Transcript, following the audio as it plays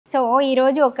So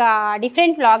ఈరోజు ఒక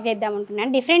different vlog చేద్దాం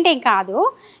అనుకున్నాను. డిఫరెంట్ ఏం కాదు,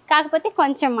 కాకపోతే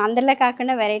కొంచెం అందరిలో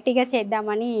కాకుండా వెరైటీగా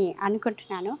చేద్దామని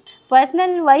అనుకుంటున్నాను.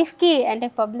 పర్సనల్ వైఫ్కి అంటే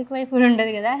పబ్లిక్ వైఫ్ కూడా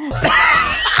ఉండదు కదా.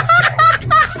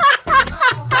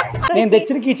 నేను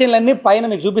తెచ్చిన కీచైన్లు అన్నీ పైన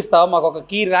మీకు చూపిస్తా. మాకు ఒక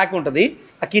కీ ర్యాక్ ఉంటుంది,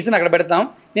 ఆ కీస్ని అక్కడ పెడతాం.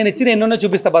 నేను ఇచ్చిన ఎన్నో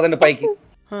చూపిస్తా పదండి పైకి.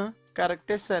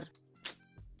 కరెక్టే సార్,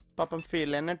 పాపం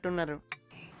ఫీల్ అన్నట్టున్నారు.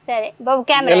 సరే బాబు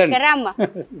కెమెరా ఇక్కడ అమ్మ.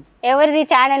 ఎవరిది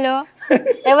ఛానల్,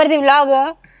 ఎవరిది వ్లాగ్?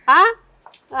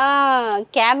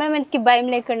 కెమెరామెన్కి భయం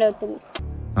లేకుండా అవుతుంది.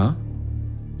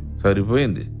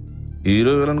 సరిపోయింది,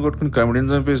 హీరో విలన్ కొట్టుకుని కమెడీని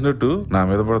చంపేసినట్టు నా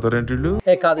మీద పడతారేంటి?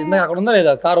 కాదు, ఇందాక అక్కడ ఉందా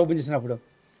లేదా కార్ ఓపెన్ చేసినప్పుడు?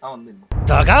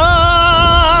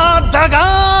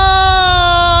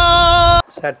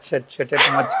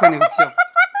 మర్చిపోయిన విషయం.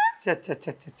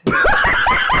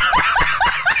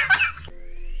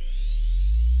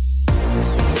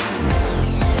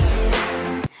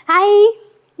 హాయ్,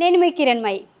 నేను మీ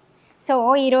కిరణ్మై. సో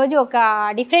ఈరోజు ఒక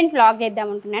డిఫరెంట్ వ్లాగ్ చేద్దాం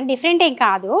అనుకున్నాను. డిఫరెంట్ ఏం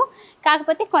కాదు,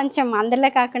 కాకపోతే కొంచెం అందరిలో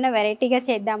కాకుండా వెరైటీగా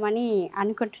చేద్దామని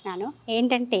అనుకుంటున్నాను.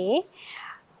 ఏంటంటే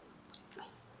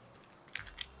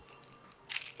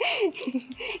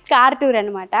కార్ టూర్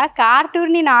అనమాట. కార్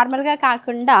టూర్ని నార్మల్గా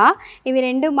కాకుండా ఇవి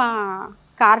రెండు మా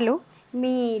కార్లు.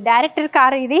 మీ డైరెక్టర్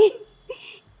కారు ఇది,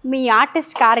 మీ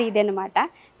ఆర్టిస్ట్ కారు ఇది అనమాట.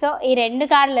 సో ఈ రెండు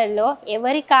కార్లలో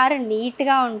ఎవరి కారు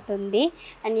నీట్గా ఉంటుంది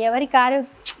అండ్ ఎవరి కారు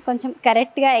కొంచెం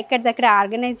కరెక్ట్గా ఎక్కడిదక్కడ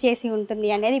ఆర్గనైజ్ చేసి ఉంటుంది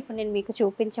అనేది ఇప్పుడు నేను మీకు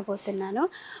చూపించబోతున్నాను.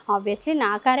 ఆబ్వియస్లీ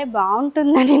నా కారే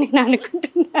బాగుంటుందని నేను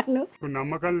అనుకుంటున్నాను.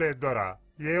 నమ్మకం లేదురా,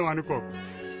 ఏమనుకో.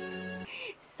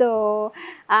 సో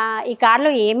ఈ కార్లో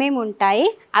ఏమేమి ఉంటాయి,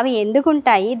 అవి ఎందుకు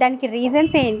ఉంటాయి, దానికి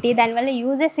రీజన్స్ ఏంటి, దానివల్ల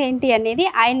యూజెస్ ఏంటి అనేది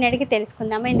ఆయన అడిగి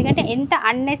తెలుసుకుందాము. ఎందుకంటే ఎంత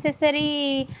అన్నెసెసరీ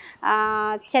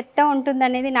చెత్త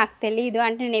ఉంటుందనేది నాకు తెలియదు.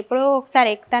 అంటే నేను ఎప్పుడో ఒకసారి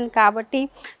ఎక్కుతాను కాబట్టి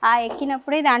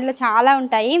ఎక్కినప్పుడే దాంట్లో చాలా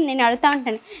ఉంటాయి. నేను అడుగుతూ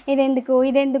ఉంటాను, ఇదెందుకు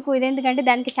ఇదెందుకు ఇదెందుకు అంటే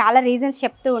దానికి చాలా రీజన్స్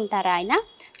చెప్తూ ఉంటారు ఆయన.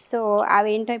 సో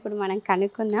అవేంటో ఇప్పుడు మనం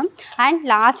కనుక్కుందాం. అండ్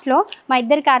లాస్ట్లో మా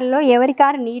ఇద్దరి కార్లో ఎవరి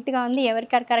కారు నీట్గా ఉంది, ఎవరి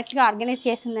కారు కరెక్ట్గా ఆర్గనైజ్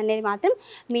చేస్తుంది అనేది మాత్రం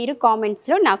మీరు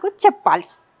కామెంట్స్లో నాకు చెప్పాలి.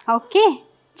 ఓకే,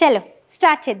 చలో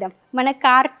స్టార్ట్ చేద్దాం మన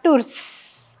కార్ టూర్స్.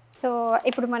 సో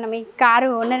ఇప్పుడు మనం ఈ కారు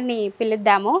ఓనర్ని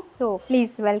పిలుద్దాము. So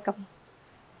please welcome.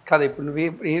 కాదు, ఇప్పుడు నువ్వు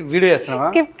వీడియో చేస్తున్నావా?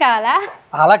 స్క్రిప్ట్ కావాలా?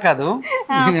 అలా కాదు,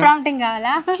 ప్రాంప్టింగ్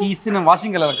కావాలా? కీసిన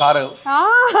వాషింగ్ వెళ్ళాలి కారు.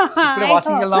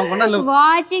 వాషింగ్ వెళ్దాం అనుకున్నా,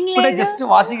 వాషింగ్ జస్ట్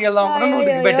వాషింగ్ వెళ్దాం అనుకున్నా, నువ్వు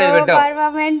పెట్టేది పెట్టావు.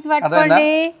 పర్ఫార్మెన్స్ పట్టుకోండి.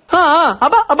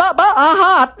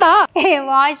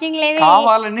 వాషింగ్ లేదు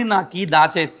కావాలని నా కీ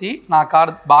దాచేసి నా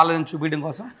కార్ బాగాలేదని చూపించడం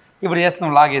కోసం ఇప్పుడు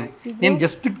చేస్తున్నాం లాగేది. నేను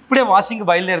జస్ట్ ఇప్పుడే వాషింగ్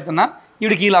బయలుదేరుతున్నా,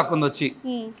 ఇప్పుడు కీ లాక్కుంది వచ్చి.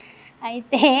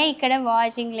 అయితే ఇక్కడ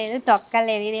వాషింగ్ లేదు,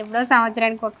 తొక్కలేదు. ఇది ఎప్పుడో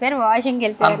సంవత్సరానికి ఒకసారి వాషింగ్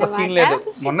వెళ్తాను.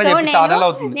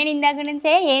 నేను ఇందాక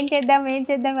నుంచే ఏం చేద్దాం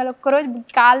వాళ్ళ ఒక్కరోజు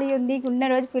ఖాళీ ఉంది, ఉన్న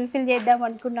రోజు ఫుల్ఫిల్ చేద్దాం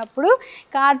అనుకున్నప్పుడు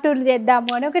కార్ టూర్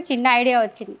చేద్దాము అని ఒక చిన్న ఐడియా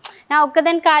వచ్చింది. నా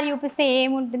ఒక్కదాని కార్ చూపిస్తే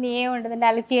ఏముంటుంది, ఏముంటుంది,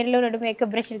 4 చీరలు 2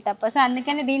 మేకప్ బ్రష్లు తప్ప. సో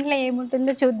అందుకని దీంట్లో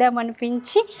ఏముంటుందో చూద్దాం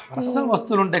అనిపించి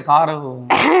వస్తువులు ఉంటాయి కారు.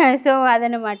 సో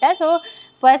అదనమాట. సో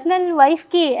పర్సనల్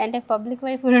వైఫ్కి అంటే పబ్లిక్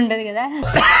వైఫ్ కూడా ఉండదు కదా.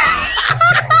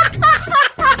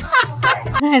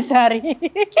 సారీ.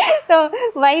 సో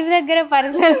వైఫ్ దగ్గర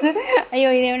పర్సనల్, అయ్యో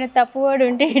ఇదేమైనా తప్పు కూడా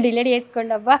ఉంటే డిలీట్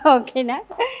చేసుకోండి అబ్బా, ఓకేనా?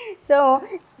 సో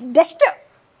జస్ట్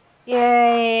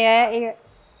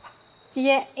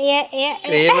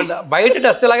బయట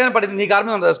డస్ట్ ఎలాగైనా పడింది, నీ కార్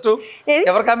మీద డస్ట్,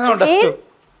 ఎవరి కార్ మీద డస్ట్.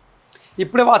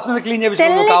 ఇప్పుడే వాచ్ మీద క్లీన్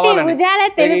చేయించుకోవాలి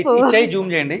కావాలండి. జూమ్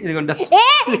చేయండి.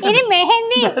 ఇది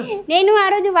మెహందీ. నేను ఆ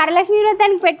రోజు వరలక్ష్మి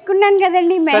వ్రతానికి పెట్టుకున్నాను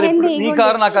కదండి మెహందీ.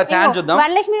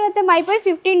 వరలక్ష్మి వ్రతం అయిపోయి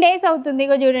 15 days అవుతుంది.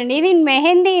 ఇగో చూడండి, ఇది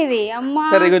మెహందీ. ఇది అమ్మా.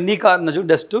 సరే, నీ కార్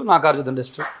డస్ట్, నా కార్ చూద్దాం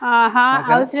డస్ట్.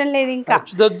 అవసరం లేదు ఇంకా.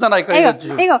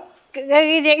 ఇగో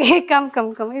కమ్ కమ్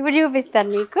కమ్ ఇప్పుడు చూపిస్తాను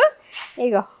మీకు.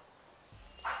 ఇగో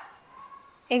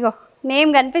ఇగో నేమ్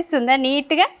కనిపిస్తుందా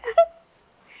నీట్గా?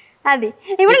 అది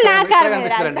ఇప్పుడు నా కార్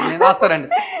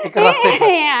ఇక్కడ.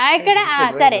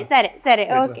 సరే సరే సరే,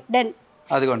 ఓకే డన్.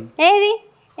 ఏది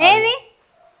ఏది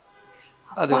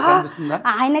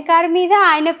ఆయన కారు మీద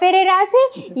ఆయన పేరే రాసి,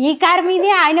 ఈ కారు మీద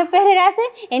ఆయన పేరే రాసి.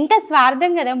 ఎంత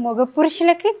స్వార్థం కదా మగ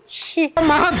పురుషులకి.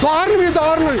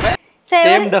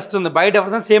 సేమ్ డస్ట్ ఉంది బయట,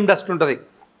 సేమ్ డస్ట్ ఉంటది,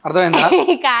 అర్థమైందా?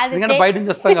 కాదు, బయట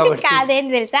నుంచి వస్తాం కాబట్టి.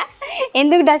 కాదేంటి తెలుసా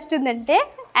ఎందుకు డస్ట్ ఉందంటే,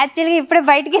 యాక్చువల్గా ఇప్పుడే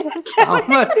బయటికి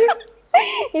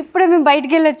మేము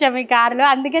బయటికి వెళ్ళొచ్చాము ఈ కార్లో,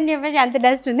 అందుకని చెప్పేసి అంత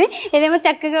డస్ట్ ఉంది. ఇదేమో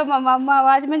చక్కగా మా అమ్మ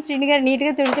వాచ్మెన్ శ్రీని గారు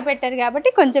నీట్గా తుడిచిపెట్టారు కాబట్టి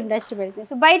కొంచెం డస్ట్ పెడుతుంది.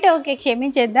 సో బయట ఓకే,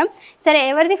 క్షమించేద్దాం. సరే,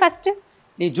 ఎవరిది ఫస్ట్?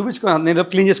 నేను చూపించుకున్నాను, నేను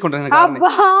క్లీన్ చేసుకుంటాను.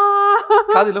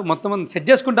 కాదు, మొత్తం సెట్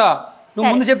చేసుకుంటా. నువ్వు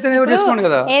ముందు చెప్తే చేసుకోండి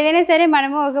కదా. ఏదైనా సరే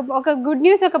మనము ఒక గుడ్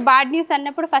న్యూస్ ఒక బ్యాడ్ న్యూస్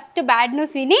అన్నప్పుడు ఫస్ట్ బ్యాడ్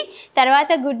న్యూస్ విని తర్వాత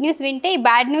గుడ్ న్యూస్ వింటే ఈ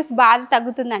బ్యాడ్ న్యూస్ బాధ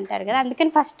తగ్గుతుంది అంటారు కదా,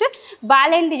 అందుకని ఫస్ట్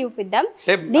బాలేంది చూపిద్దాం.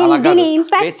 దీని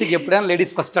ఇంపాక్ట్ బేసిక్ ఎప్పుడైనా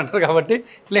లేడీస్ ఫస్ట్ అంటారు కాబట్టి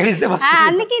లేడీస్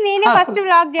అందుకే నేనే ఫస్ట్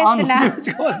వ్లాగ్ చేస్తున్నా.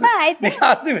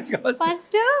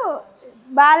 ఫస్ట్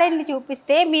బాలేంది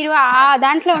చూపిస్తే మీరు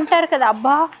దాంట్లో ఉంటారు కదా,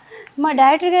 అబ్బా మా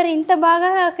డైరెక్టర్ గారు ఇంత బాగా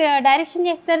డైరెక్షన్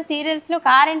చేస్తారు సీరియల్స్ లో,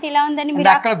 కార్ ఏంటి ఇలా ఉందని మీరు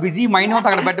అక్కడ బిజీ మైండ్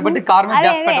అక్కడ పెట్టబట్టి కార్ మీద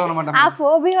డాష్ పెట్టాలన్నమాట. ఆ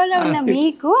ఫోబియాలో ఉన్న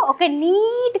మీకు ఒక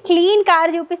నీట్ క్లీన్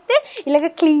కార్ చూపిస్తే ఇలాగ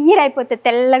క్లియర్ అయిపోతుంది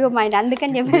తెల్లగా మైండ్.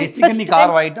 అందుకని చెప్పి నీ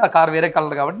కార్ వైట్, ఆ కార్ వేరే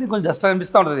కలర్ కాబట్టి నీకు కొంచెం డస్ట్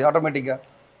అనిపిస్తూ ఉంటుంది ఆటోమేటిక్ గా.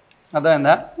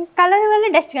 అర్థమైందా? కలర్ వల్ల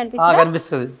డస్ట్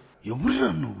కనిపిస్తుంది. ఎవరురా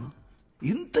నువ్వు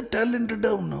ఇంత టాలెంటెడ్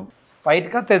ఉన్నావు? వైట్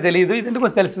కా తెలియదు, ఇదంటే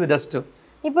కొంచెం తెలుస్తుంది డస్ట్.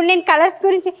 ఇప్పుడు నేను కలర్స్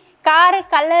గురించి కార్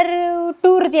కలర్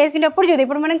టూర్ చేసినప్పుడు చూద్దాం.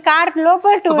 ఇప్పుడు మనం కార్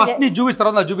లోపల టూర్ ఫస్ట్ నీ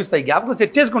చూపిస్తారు, చూపిస్తాయి గ్యాప్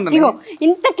సెట్ చేసుకుంటాను.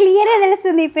 ఇంత క్లియర్ గా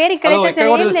తెలుస్తుంది ఈ పేరు ఇక్కడ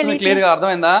క్లియర్ గా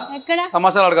అర్థమైందా? ఎక్కడ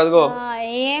తమాషాలు అడగదుగో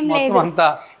ఏం లేదు అంతా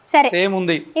సరే సేమ్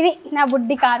ఉంది. ఇది నా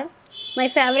బుడ్డి కారు, మై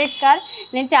ఫేవరెట్ కార్.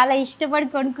 నేను చాలా ఇష్టపడి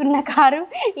కొనుక్కున్న కారు,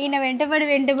 ఈయన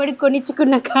వెంటబడి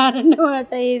కొనిచ్చుకున్న కారు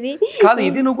అన్నమాట. ఇది కాదు,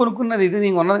 ఇది నువ్వు కొనుక్కున్నది, ఇది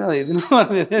నీకు ఉన్నది కదా. ఇది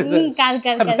కాదు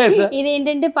ఇది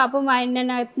ఏంటంటే పాపం ఆయన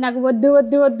నాకు వద్దు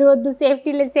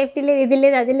సేఫ్టీ లేదు ఇది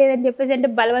లేదు అది లేదు అని చెప్పేసి అంటే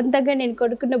బలవంతంగా నేను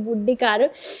కొనుక్కున్న బుడ్డి car.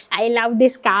 I love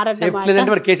this car అన్నమాట.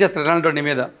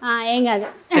 ఏం కాదు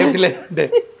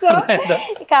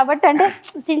కాబట్టి అంటే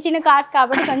చిన్న కార్స్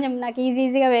కాబట్టి కొంచెం నాకు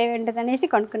ఈజీగా వేవి ఉంటుంది అనేసి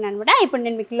కొనుక్కున్నాను అనమాట. ఇప్పుడు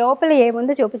నేను మీకు లోపల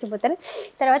ఏముందో చూపించబోతాను,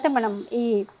 తర్వాత మనం ఈ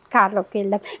కార్లోకి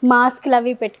వెళ్దాం. మాస్క్లు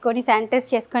అవి పెట్టుకొని శానిటైజ్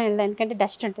చేసుకొని వెళ్దాం, ఎందుకంటే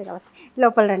డస్ట్ ఉంటుంది కాబట్టి.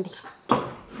 లోపల రండి.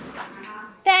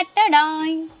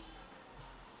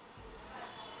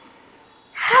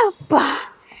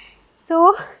 సో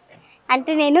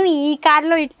అంటే నేను ఈ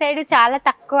కార్లో ఇటు సైడ్ చాలా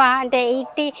తక్కువ, అంటే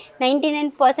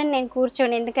 99% నేను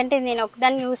కూర్చోను, ఎందుకంటే నేను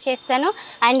ఒకదాన్ని యూజ్ చేస్తాను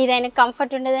అండ్ ఇది ఆయన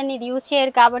కంఫర్ట్ ఉండదని ఇది యూజ్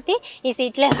చేయరు కాబట్టి ఈ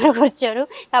సీట్లో ఎవరు కూర్చోరు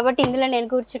కాబట్టి ఇందులో నేను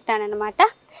కూర్చుంటాను అనమాట.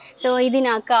 సో ఇది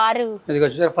నా కారు.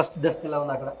 ఫస్ట్ డస్ట్ ఎలా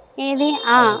ఉంది అక్కడ? ఏది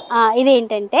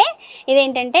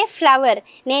ఇదేంటంటే ఫ్లవర్.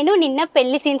 నేను నిన్న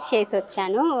పెళ్లి సీన్స్ చేసి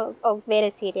వచ్చాను వేరే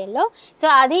సీరియల్లో. సో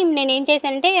అది నేను ఏం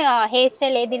చేశానంటే హెయిర్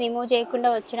స్టైల్ ఏది రిమూవ్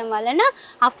చేయకుండా వచ్చడం వలన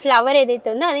ఆ ఫ్లవర్ ఏదైతే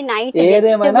ఉందో అది నైట్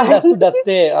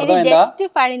జస్ట్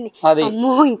పడింది.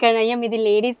 అమ్మో ఇంకా నయ్యం, ఇది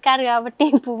లేడీస్ కార్ కాబట్టి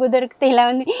పువ్వు దొరికితే ఇలా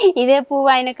ఉంది. ఇదే పువ్వు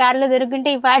ఆయన కార్లో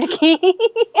దొరుకుంటే ఈ పాటికి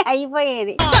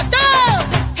అయిపోయేది.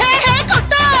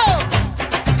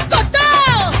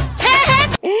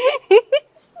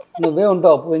 నువ్వే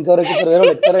ఉంటావు,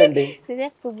 ఇంకెవరండి?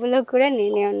 పువ్వులో కూడా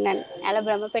నేనే ఉన్నాను, అలా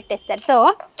భ్రమ పెట్టేస్తారు. సో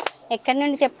ఎక్కడి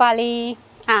నుండి చెప్పాలి?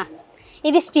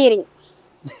 ఇది స్టీరింగ్,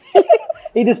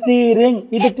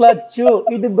 ఇది క్లచ్,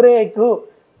 ఇది బ్రేక్,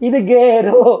 ఇది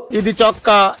గేరు, ఇది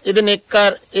చొక్కా, ఇది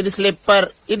నిక్కర్, ఇది స్లిప్పర్,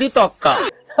 ఇది తొక్క,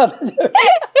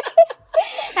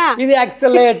 ఇది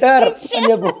యాక్సిలరేటర్,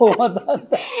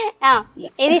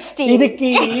 ఇది స్టీరింగ్, ఇది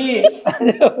కీ,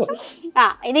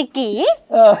 ఇది కీ.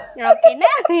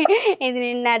 ఓకేనా? ఇది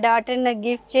నేను నా డాటర్ నాకు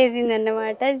గిఫ్ట్ చేసింది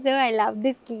అన్నమాట. So I love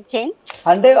this key chain.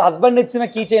 అంటే హస్బెండ్ ఇచ్చిన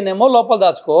కీ చైన్ ఏమో లోపల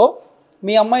దాచుకో,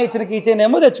 మీ అమ్మాయి ఇచ్చిన కీ చైన్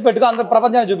ఏమో తెచ్చి పెట్టుకో, అంత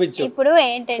ప్రపంచాన్ని చూపించు. ఇప్పుడు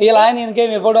ఏంటంటే ఇలా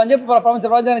ఇంకేం ఇవ్వడు అని చెప్పి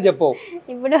ప్రపంచాన్ని చెప్పు.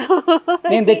 ఇప్పుడు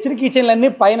నేను తెచ్చిన కీ చైన్లు అన్ని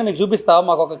పైన మీకు చూపిస్తా.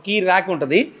 మాకు ఒక కీ ర్యాక్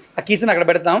ఉంటుంది, ఆ కీస్ని అక్కడ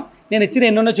పెడతాం. నేను ఇచ్చిన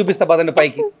ఎన్నో చూపిస్తా పదండి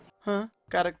పైకి.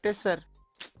 కరెక్టే సార్,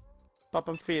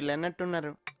 పాపం ఫీల్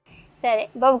అయినట్టున్నారు. సరే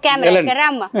బాబు కెమెరా ఇక్కడ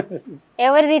అమ్మ.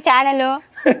 ఎవరిది ఛానల్,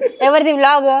 ఎవరిది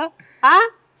వ్లాగ్?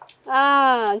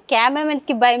 కెమెరామెన్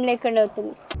కి భయం లేకుండా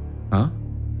అవుతుంది.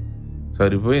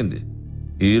 సరిపోయింది,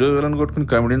 హీరో విలన్ కొట్టుకుని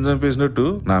కమెడీని చంపేసినట్టు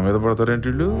నా మీద పడతారేంటి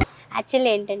వీళ్ళు? యాక్చువల్లీ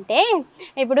ఏంటంటే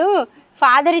ఇప్పుడు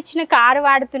ఫాదర్ ఇచ్చిన కారు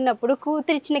వాడుతున్నప్పుడు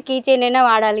కూతురు ఇచ్చిన కీ చైన్ అయినా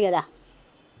వాడాలి కదా.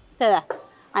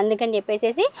 అందుకని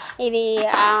చెప్పేసి ఇది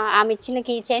ఆమె ఇచ్చిన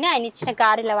కీ చైన్, ఆయన ఇచ్చిన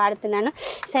కారు ఇలా వాడుతున్నాను.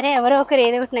 సరే ఎవరో ఒకరు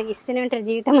ఏదో ఒకటి నాకు ఇస్తూనే ఉంటారు,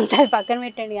 జీవితం అంతా అది పక్కన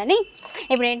పెట్టండి. కానీ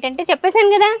ఇప్పుడు ఏంటంటే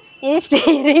చెప్పేశాను కదా, ఇది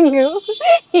స్టీరింగ్,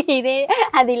 ఇదే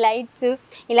అది లైట్స్,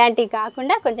 ఇలాంటివి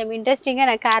కాకుండా కొంచెం ఇంట్రెస్టింగ్గా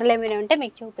నా కార్లో ఏమైనా ఉంటే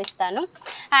మీకు చూపిస్తాను.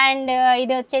 అండ్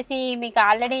ఇది వచ్చేసి మీకు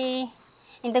ఆల్రెడీ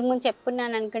ఇంతకుముందు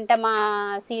చెప్పుకున్నాను అనుకుంటా, మా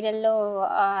సీరియల్లో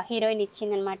హీరోయిన్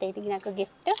ఇచ్చింది అనమాట. ఇది నాకు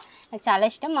గిఫ్ట్, నాకు చాలా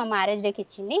ఇష్టం, మా మ్యారేజ్ డేకి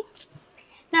ఇచ్చింది.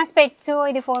 నా స్పెట్స్,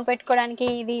 ఇది ఫోన్ పెట్టుకోవడానికి,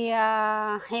 ఇది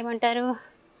ఏమంటారు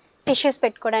టిష్యూస్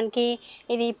పెట్టుకోవడానికి,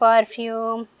 ఇది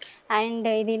పర్ఫ్యూమ్, అండ్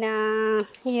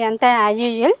ఇదంతా యాజ్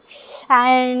యూజువల్.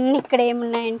 అండ్ ఇక్కడ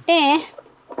ఏమున్నాయంటే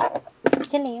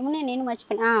యాక్చువల్లీ ఏమున్నాయి నేను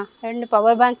మర్చిపోయినా, 2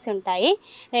 పవర్ బ్యాంక్స్ ఉంటాయి.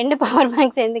 2 పవర్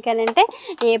బ్యాంక్స్ ఎందుకనంటే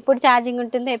ఎప్పుడు ఛార్జింగ్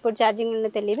ఉంటుందో ఎప్పుడు ఛార్జింగ్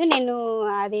ఉందో తెలీదు. నేను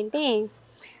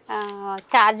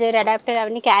చార్జర్ అడాప్టర్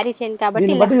అవన్నీ క్యారీ చేయను కాబట్టి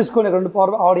దీన్ని బట్టి చూసుకోండి 2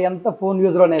 పవర్ ఆవిడ ఎంత ఫోన్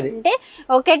యూజర్ అనేది. అంటే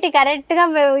ఒకటి కరెక్ట్గా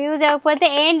యూజ్ అవ్వకపోతే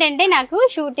ఏంటంటే నాకు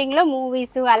షూటింగ్లో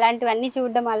మూవీస్ అలాంటివన్నీ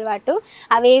చూడడం అలవాటు.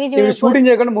 అవేవి షూటింగ్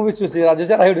చేయకుండా మూవీస్ చూసి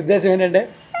చూసారు. ఆవిడ ఉద్దేశం ఏంటంటే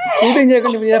షూటింగ్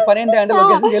చేయకుండా పని ఏంటంటే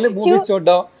లొకేషన్కి వెళ్ళి మూవీస్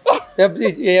చూడడం,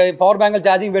 పవర్ బ్యాంకులు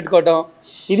ఛార్జింగ్ పెట్టుకోవడం,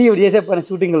 ఇది ఇవి చేసే పని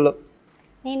షూటింగ్లో.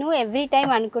 నేను ఎవ్రీ టైం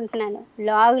అనుకుంటున్నాను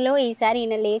వ్లాగ్లో ఈసారి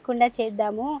ఈయన లేకుండా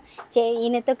చేద్దాము,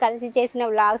 ఈయనతో కలిసి చేసిన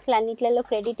వ్లాగ్స్లో అన్నిట్లలో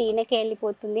క్రెడిట్ ఈయనకే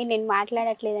వెళ్ళిపోతుంది, నేను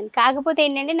మాట్లాడట్లేదని. కాకపోతే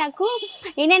ఏంటంటే నాకు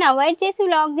ఈయనను అవాయిడ్ చేసి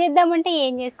వ్లాగ్ చేద్దామంటే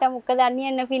ఏం చేస్తాం ఒక్కదాన్ని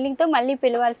అన్న ఫీలింగ్తో మళ్ళీ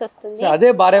పిలవాల్సి వస్తుంది.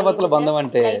 అదే భార్యాభర్తల బంధం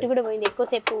అంటే. లైట్ కూడా పోయింది,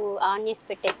 ఎక్కువసేపు ఆన్ చేసి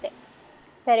పెట్టేస్తే.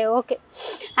 సరే ఓకే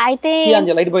అయితే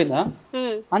లైట్ పోయిందా?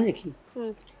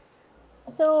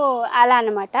 సో అలా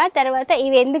అనమాట. తర్వాత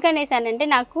ఇవి ఎందుకనేసానంటే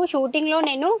నాకు షూటింగ్లో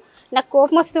నాకు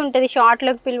కోపం వస్తూ ఉంటుంది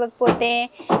షార్ట్లోకి పిలవకపోతే.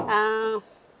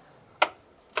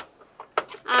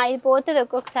 ఇది పోతుంది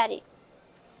ఒక్కొక్కసారి.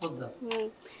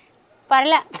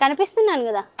 పర్లే కనిపిస్తున్నాను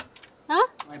కదా.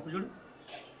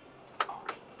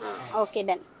 Okay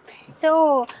done. సో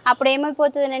అప్పుడు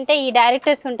ఏమైపోతుంది అంటే ఈ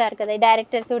డైరెక్టర్స్ ఉంటారు కదా, ఈ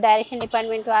డైరెక్షన్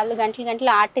డిపార్ట్మెంట్ వాళ్ళు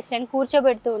గంటలు ఆర్టిస్ట్ అని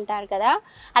కూర్చోబెడుతూ ఉంటారు కదా.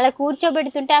 అలా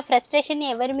కూర్చోబెడుతుంటే ఆ ఫ్రస్ట్రేషన్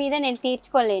ఎవరి మీద నేను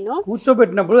తీర్చుకోలేను.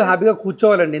 కూర్చోబెట్టినప్పుడు హ్యాపీగా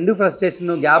కూర్చోవాలండి. ఎందుకు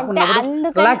ఫ్రస్ట్రేషన్? గ్యాప్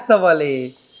ఉన్నప్పుడు రిలాక్స్ అవ్వాలి.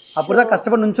 అప్పుడు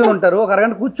కష్టపడి నుంచొని ఉంటారు, ఒక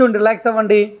అరగంట కూర్చోండి, రిలాక్స్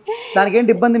అవ్వండి, దానికి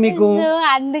ఏంటి ఇబ్బంది మీకు? సో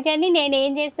అందుకని నేను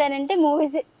ఏం చేస్తానంటే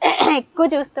మూవీస్ ఎక్కువ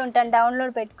చూస్తూ ఉంటాను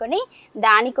డౌన్లోడ్ పెట్టుకొని.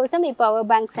 దానికోసం ఈ పవర్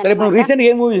బ్యాంక్స్. రీసెంట్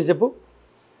ఏ మూవీ చెప్పు?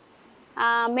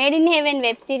 Made in heaven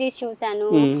web series చూసాను,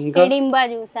 హిడింబా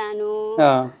చూసాను,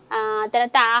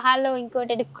 తర్వాత ఆహాలో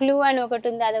ఇంకోటి క్లూ అని ఒకటి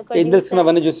ఉంది,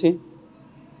 అదొకటి చూసి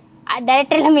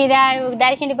డైరెక్టర్ల మీద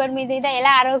డైరెక్షన్ డిపార్ట్మెంట్ మీద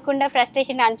ఎలా అరవకుండా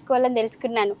ఫ్రస్ట్రేషన్ అంచుకోవాలని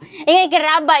తెలుసుకున్నాను. ఇక ఇక్కడ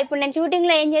రాబ్బా, ఇప్పుడు నేను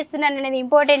షూటింగ్లో ఏం చేస్తున్నాను అనేది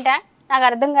ఇంపార్టెంటా? నాకు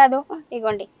అర్థం కాదు.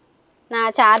 ఇగోండి నా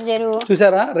చార్జరు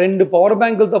చూసారా, 2 పవర్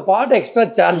బ్యాంకులతో పాటు ఎక్స్ట్రా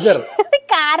చార్జర్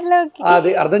కార్లోకి.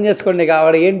 అది అర్థం చేసుకోండి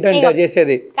కావాలి ఏంటంటే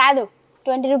చేసేది కాదు.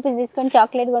 20 రూపీస్ తీసుకొని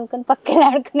చాక్లెట్ కొనుక్కొని పక్కన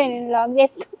ఆడుకుని నేను లాగ్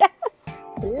చేసుకుంటా.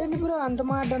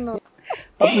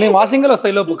 వాషింగ్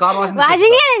వస్తాయి లోపు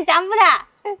వాషింగ్ చంపుదా.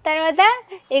 తర్వాత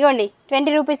ఇగోండి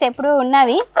 20 రూపీస్ ఎప్పుడు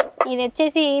ఉన్నవి. ఇది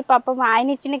వచ్చేసి పాపం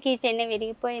ఆయన ఇచ్చిన కీ చైన్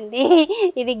విరిగిపోయింది.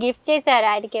 ఇది గిఫ్ట్ చేశారు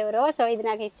ఆయనకి ఎవరో, సో ఇది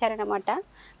నాకు ఇచ్చారనమాట.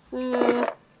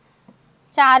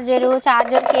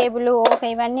 చార్జర్ కేబుల్ ఓకే,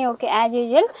 ఇవన్నీ ఓకే యాజ్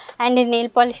యూజువల్. అండ్ ఇది నెయిల్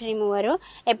పాలిష్ రిమూవరు.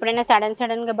 ఎప్పుడైనా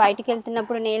సడన్గా బయటికి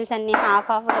వెళ్తున్నప్పుడు నెయిల్స్ అన్నీ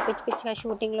హాఫ్గా పిచ్చిగా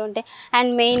షూటింగ్లో ఉంటాయి.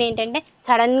 అండ్ మెయిన్ ఏంటంటే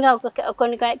సడన్గా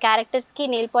కొన్ని క్యారెక్టర్స్కి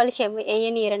నెయిల్ పాలిష్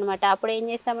వేయనియరు అనమాట. అప్పుడు ఏం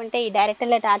చేస్తామంటే ఈ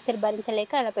డైరెక్టర్ల టార్చర్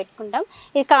భరించలేక అలా పెట్టుకుంటాం.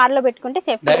 ఇది కార్లో పెట్టుకుంటే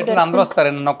సేఫ్టీ.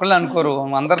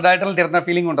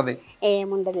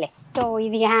 ఏముండదులే. సో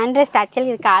ఇది హ్యాండ్ రెస్ట్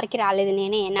యాక్చువల్గా ఇది కార్కి రాలేదు,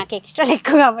 నేనే నాకు ఎక్స్ట్రా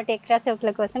ఎక్కువ కాబట్టి ఎక్స్ట్రా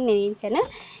సోప్ల కోసం నేను ఇచ్చాను.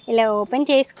 ఇలా ఓపెన్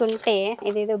చేసుకుంటే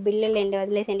ఇదేదో బిల్లులు ఎండి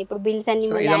వదిలేసండి. ఇప్పుడు బిల్స్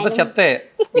అన్ని చెత్తే,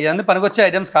 ఇదంతా పనికొచ్చే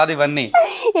ఐటమ్స్ కాదు ఇవన్నీ.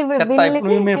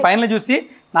 ఇప్పుడు మీరు ఫైనల్ చూసి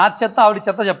నా చెత్త ఆవిడ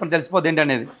చెత్త చెప్పండి, తెలిసిపోద్ది ఏంటి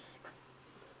అనేది.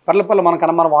 పర్ల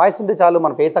మన వాయిస్ ఉంటే చాలు,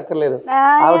 మన ఫేస్ అక్కర్లేదు.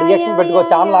 ఆవిడ రియాక్షన్ పెట్టుకో,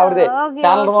 ఛానల్ ఆవిడదే,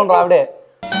 ఛానల్ ఓనర్ ఆవిడే.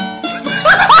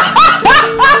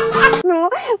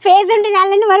 ఫేస్ ఉంటే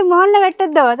చాలండి, మరి మోహన్ లో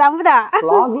పెట్టొద్దు చంపుదా.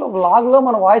 వ్లాగ్ లో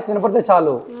మన వాయిస్ వినపడితే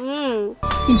చాలు.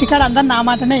 ఇంటికాడ అందరు నా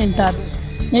మాటనే వింటారు,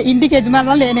 ఇంటికి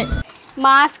యజమానులు లేనే.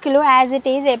 మాస్కులు యాజ్ ఇట్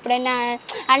ఈజ్ ఎప్పుడైనా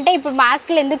అంటే ఇప్పుడు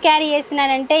మాస్కులు ఎందుకు క్యారీ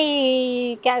చేస్తున్నానంటే ఈ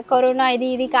కరోనా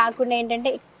ఇది కాకుండా ఏంటంటే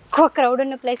ఎక్కువ క్రౌడ్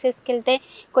ఉన్న ప్లేసెస్కి వెళ్తే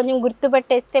కొంచెం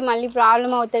గుర్తుపట్టేస్తే మళ్ళీ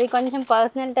ప్రాబ్లం అవుతుంది, కొంచెం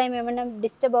పర్సనల్ టైం ఏమైనా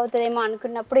డిస్టర్బ్ అవుతుందేమో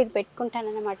అనుకున్నప్పుడు ఇది పెట్టుకుంటాను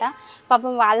అనమాట.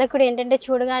 పాపం వాళ్ళకు కూడా ఏంటంటే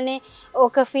చూడగానే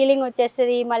ఒక ఫీలింగ్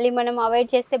వచ్చేస్తుంది, మళ్ళీ మనం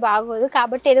అవాయిడ్ చేస్తే బాగోదు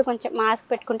కాబట్టి ఏదో కొంచెం మాస్క్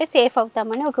పెట్టుకుంటే సేఫ్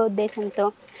అవుతామని ఒక ఉద్దేశంతో.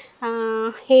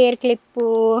 హెయిర్ క్లిప్పు,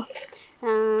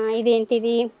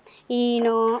 ఇదేంటిది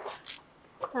ఈనో,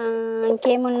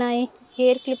 ఇంకేమున్నాయి,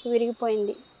 హెయిర్ క్లిప్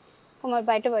విరిగిపోయింది మరి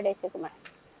బయట పడేసేది మరి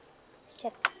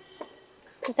చెత్త.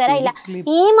 చూసారా ఇలా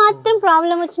ఏ మాత్రం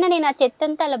ప్రాబ్లం వచ్చినా నేను ఆ చెత్త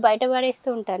అంతా అలా బయట పడేస్తూ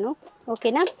ఉంటాను,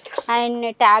 ఓకేనా. And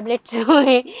tablets,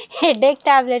 headache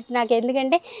tablets. నాకు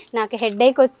ఎందుకంటే నాకు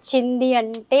హెడేక్ వచ్చింది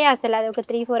అంటే అసలు అది ఒక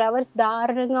 3-4 అవర్స్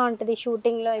దారుణంగా ఉంటుంది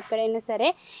షూటింగ్లో ఎక్కడైనా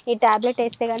సరే. ఈ ట్యాబ్లెట్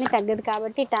వేస్తే కానీ తగ్గదు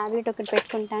కాబట్టి ఈ ట్యాబ్లెట్ ఒకటి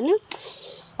పెట్టుకుంటాను.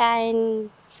 And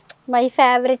my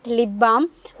favourite lip balm,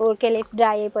 ఊరికే లిప్స్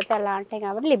డ్రై అయిపోతే అలా ఉంటాయి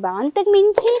కాబట్టి లిప్ బామ్. అంతకు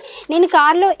మించి నేను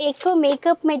కార్లో ఎక్కువ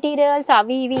మేకప్ మెటీరియల్స్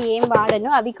అవి ఇవి ఏం వాడను,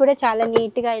 అవి కూడా చాలా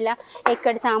నీట్గా ఇలా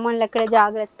ఎక్కడ సామాన్లు అక్కడ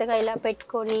జాగ్రత్తగా ఇలా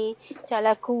పెట్టుకొని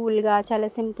చాలా కూల్గా చాలా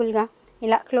సింపుల్గా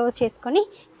ఇలా క్లోజ్ చేసుకొని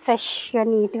ఫ్రెష్గా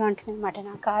నీట్గా ఉంటుంది అనమాట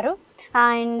నా కారు.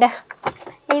 అండ్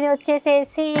ఇది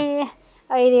వచ్చేసేసి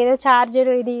ఇదేదో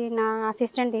చార్జరు, ఇది నా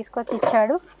అసిస్టెంట్ తీసుకొచ్చి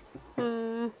ఇచ్చాడు.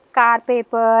 Car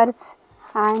papers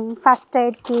and first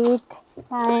aid kit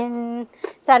and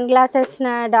sun glasses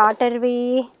నా డాటర్వి.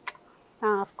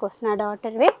 ఆఫ్ కోర్స్ నా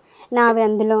డాటర్వే, నావి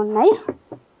అందులో ఉన్నాయి.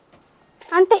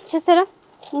 అంతే, చూసారా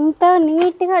ఇంత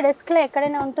నీట్గా డెస్క్లో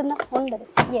ఎక్కడైనా ఉంటుందో, ఉండదు.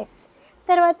 ఎస్.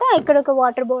 తర్వాత ఇక్కడ ఒక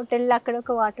వాటర్ బాటిల్, అక్కడ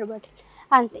ఒక వాటర్ బాటిల్,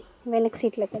 అంతే. వెనక్కి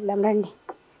సీట్లోకి వెళ్దాం రండి.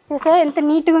 చూసారా ఎంత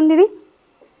నీట్గా ఉంది ఇది.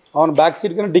 అవును, బ్యాక్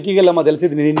సీట్ కన్నా డిక్కీకి వెళ్ళామా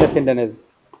తెలిసింది నీట్నెస్ ఏంటి అనేది.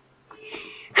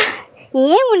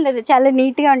 ఏముండదు, చాలా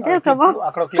నీట్గా ఉంటుంది. ఒక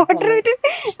వాటర్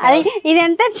అది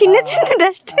ఇదంతా చిన్న చిన్న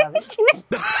డస్ట్. చిన్న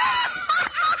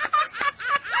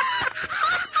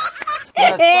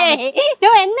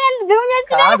నువ్వు ఎంత జూమ్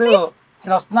కాదు,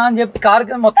 నేను వస్తున్నా అని చెప్పి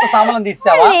కారు మొత్తం సామాన్లు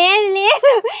తీసావా?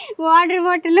 లేదు, వాటర్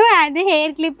బాటిల్, అది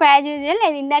హెయిర్ క్లిప్ యాజ్ యూజువల్.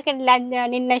 అది ఇందాక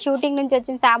నిన్న షూటింగ్ నుంచి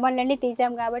వచ్చిన సామాన్లన్నీ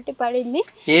తీసాం కాబట్టి పడింది.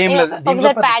 ఏం లేదు,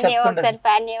 ఒకసారి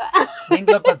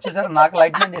ప్యాన్ నాకు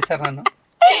లైట్ మ్యాన్ చేశారు నన్ను.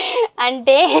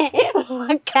 అంటే మా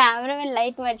కెమెరామెన్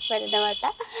లైట్ మర్చిపోయారు అన్నమాట.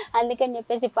 అందుకని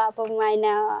చెప్పేసి పాపం ఆయన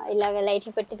ఇలాగ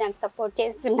లైట్లు పెట్టి నాకు సపోర్ట్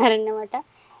చేస్తున్నారన్నమాట.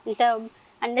 ఇంత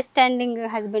అండర్స్టాండింగ్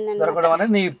హస్బెండ్ అన్నమాట.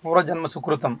 నీ పూర్వజన్మ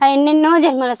సుకృతం, ఎన్నెన్నో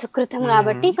జన్మల సుకృతం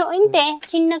కాబట్టి. సో ఇంతే,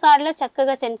 చిన్న కార్లో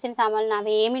చక్కగా చిన్న చిన్న సామాన్లు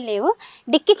అవి ఏమీ లేవు.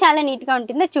 డిక్కీ చాలా నీట్ గా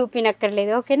ఉంటుంది,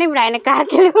 చూపినక్కర్లేదు. ఓకేనా, ఇప్పుడు ఆయన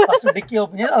కార్కి డిక్కీ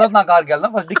ఓపెన్ చేయాలి. నా కార్కి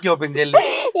వెళ్దాం, ఫస్ట్ డిక్కీ ఓపెన్ చేయాలి.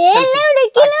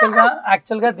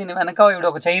 యాక్చువల్ గా దీని వెనక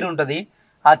ఒక చైర్ ఉంటది,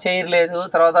 ఆ చైర్ లేదు.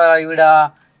 తర్వాత ఈవిడ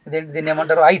దీన్ని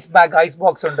ఏమంటారు, ఐస్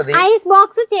బాక్స్ ఉంటుంది. ఐస్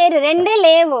బాక్స్, చైర్ రెండే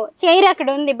లేవు. చైర్ అక్కడ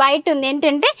ఉంది, బయట ఉంది.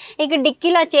 ఏంటంటే ఇక్కడ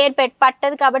డిక్కీలో చైర్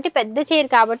పట్టదు కాబట్టి, పెద్ద చైర్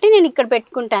కాబట్టి నేను ఇక్కడ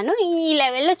పెట్టుకుంటాను. ఈ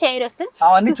లెవెల్లో చైర్ వస్తుంది.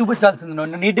 అవన్నీ చూపించాల్సింది,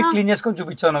 నీట్ క్లీన్ చేసుకొని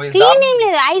చూపించాను. క్లీన్ ఏం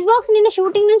లేదు, ఐస్ బాక్స్ నిన్న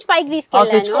షూటింగ్ నుంచి పైకి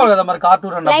తెచ్చుకోవాలి కదా మరి, కార్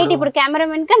టూర్ రైట్. ఇప్పుడు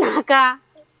కెమెరామెన్ కా నాకా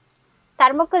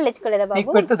థర్మకోల్ తెచ్చుకోలేదా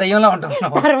బాబు? పెడితే దయ్యంలా ఉంటుంది.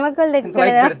 థర్మకోల్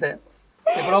తెచ్చుకోలేదా?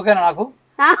 ఇప్పుడు ఓకేనా నాకు?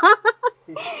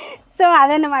 సో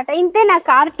అదన్నమాట, ఇంతే నా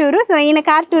కార్ టూర్. సో ఈయన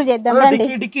కార్ టూర్ చేద్దాం రండి.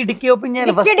 డిక్కీ ఓపెన్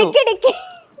చేయాలి ఫస్ట్.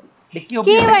 Dicky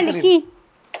open.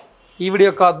 ఈ వీడియో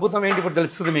యొక్క అద్భుతం ఏంటి ఇప్పుడు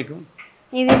తెలుస్తుంది మీకు.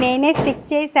 ఇది నేనే స్టిక్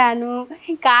చేశాను.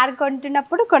 కార్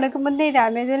కొంటున్నప్పుడు కొనకముందే ఇది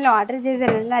అమెజాన్లో ఆర్డర్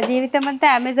చేశాను. నా జీవితం అంతా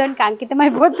అమెజాన్కి అంకితం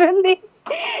అయిపోతుంది.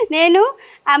 నేను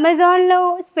అమెజాన్లో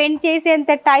స్పెండ్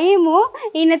చేసేంత టైము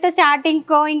ఈయనతో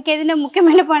చాటింగ్కో ఇంకేదైనా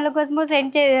ముఖ్యమైన పనుల కోసమో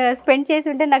స్పెండ్ చేసి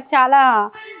ఉంటే నాకు చాలా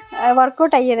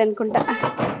వర్కౌట్ అయ్యేది అనుకుంటా.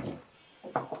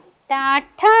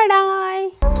 టాటాడాయ్,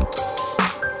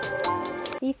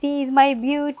 this is my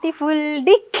beautiful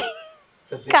dicky,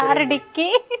 car dicky.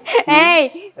 ఏయ్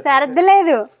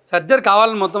సర్దలేదు, సర్జర్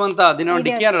కావాలని మొత్తం అంతా దీని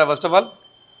డిక్కీ అన్నాడు. ఫస్ట్ ఆఫ్ ఆల్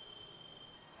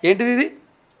ఏంటిది ఇది?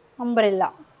 అంబ్రెల్లా,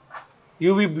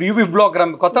 యూవీ బ్లాక్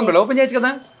కొత్త అంబ్రెల్లా ఓపెన్ చేయొచ్చు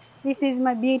కదా. This is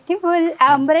my beautiful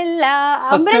umbrella.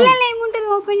 అంబ్రెల్లాలో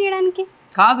ఏముంటుంది ఓపెన్ చేయడానికి?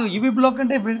 కాదు, యూవీ బ్లాక్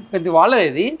అంటే పెద్ద వాళ్ళే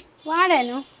ఇది.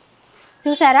 వాడాను,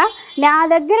 చూసారా. నా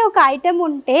దగ్గర ఒక ఐటెం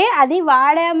ఉంటే అది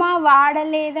వాడామా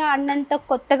వాడలేదా అన్నంత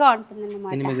కొత్తగా ఉంటుంది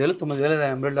అన్నమాట. 8,000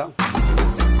 9,000 అంబ్రెల్లా.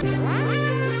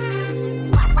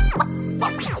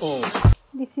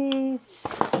 దిస్ ఈజ్,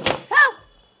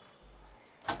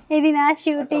 ఇది నా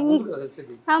షూటింగ్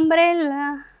అంబ్రెల్లా.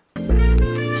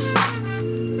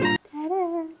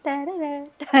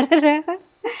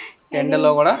 ఎండలో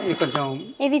కూడా ఇది కొంచెం,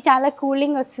 ఇది చాలా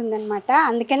కూలింగ్ వస్తుంది అనమాట.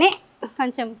 అందుకనే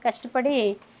కొంచెం కష్టపడి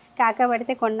కాకా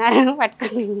పడితే కొన్నారు,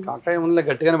 పట్టుకొని కాకా ఏముంది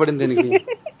గట్టిగానే పడింది దీనికి.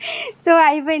 సో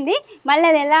అయిపోయింది. మళ్ళీ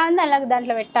అది ఎలా ఉందో అలాగ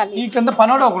దాంట్లో పెట్టాలి. ఈ కింద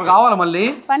పనోడు ఒకరు కావాలి. మళ్ళీ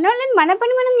పనోడు మన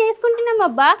పని మనం చేసుకుంటున్నాం.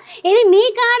 అబ్బా ఇది మీ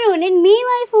కారు, నేను మీ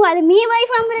వైఫ్, అది మీ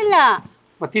వైఫ్ అంబ్రెల్లా.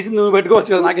 తీసి నువ్వు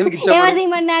పెట్టుకోవచ్చు కదా, నాకు ఎందుకు ఇచ్చావు? ఎవరు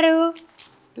తీయమన్నారు?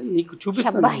 నీకు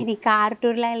చూపిస్తాను. అబ్బా ఇది కార్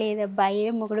టూర్ లా లేదబ్బా, ఏ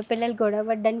మొగుడు పిల్లలు గొడవ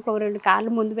పడ్డానికి ఒక 2 కార్లు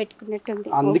ముందు పెట్టుకున్నట్టుంది.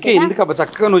 అందుకే ఎందుకు అబ్బా,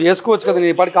 చక్కగా నువ్వు చేసుకోవచ్చు కదా.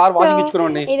 నీ పాటి కార్ వాషింగ్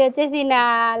ఇచ్చుకున్నాండి. ఇది వచ్చేసి నా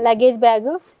లగేజ్ బ్యాగ్.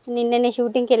 నిన్ననే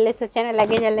షూటింగ్కి వెళ్ళేసి వచ్చాను,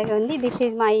 లగేజ్ అలాగే ఉంది. This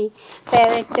is my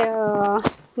favourite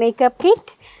makeup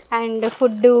kit and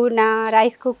food, నా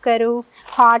రైస్ కుక్కరు,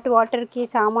 హాట్ వాటర్కి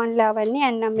సామాన్లు అవన్నీ,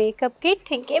 అండ్ నా మేకప్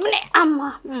కిట్. ఇంకేమన్నా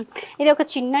అమ్మా, ఇది ఒక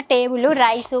చిన్న టేబుల్,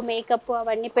 రైస్ మేకప్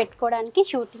అవన్నీ పెట్టుకోవడానికి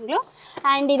షూటింగ్లో.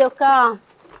 అండ్ ఇది ఒక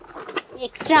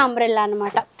ఎక్స్ట్రా అంబ్రెల్లా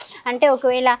అనమాట. అంటే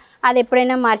ఒకవేళ అది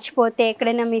ఎప్పుడైనా మర్చిపోతే,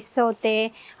 ఎక్కడైనా మిస్ అవుతే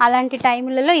అలాంటి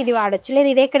టైంలలో ఇది వాడచ్చు. లేదు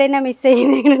ఇది ఎక్కడైనా మిస్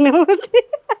అయ్యింది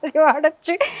అది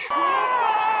వాడచ్చు.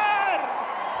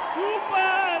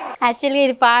 యాక్చువల్గా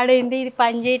ఇది పాడైంది, ఇది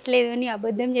పని చేయట్లేదు అని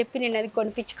అబద్ధం చెప్పి నేను అది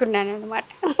కొనిపించుకున్నాను అనమాట.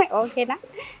 ఓకేనా,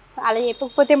 అలా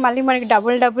చెప్పకపోతే మళ్ళీ మనకి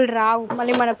డబుల్ రావు,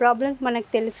 మళ్ళీ మన ప్రాబ్లమ్స్ మనకు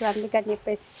తెలుసు, అందుకని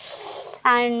చెప్పేసి.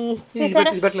 అండ్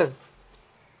చూసారా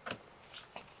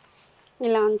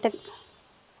ఇలా ఉంటుంది,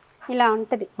 ఇలా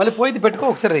ఉంటుంది. మళ్ళీ పోయి పెట్టుకో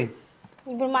ఒకసారి.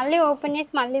 ఇప్పుడు మళ్ళీ ఓపెన్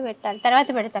చేసి మళ్ళీ పెట్టాలి, తర్వాత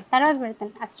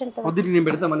పెడతాను అసిస్టెంట్. వద్దు నేను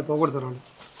పెడతా, మళ్ళీ పోగొడతారు,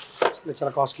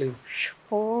 చాలా కాస్ట్లీ.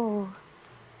 ఓ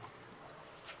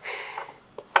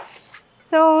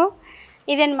సో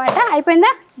ఇదన్నమాట,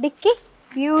 అయిపోయిందా డిక్కీ.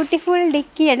 Beautiful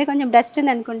dicky. అంటే కొంచెం డస్ట్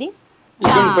ఉంది అనుకోండి.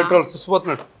 పెట్రోల్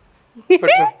చూసిపోతున్నాడు.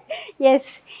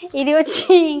 ఎస్, ఇది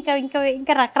వచ్చి ఇంకా ఇంకా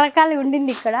ఇంకా రకరకాలు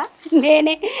ఉండింది ఇక్కడ.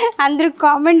 నేనే అందరూ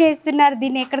కామెంట్ చేస్తున్నారు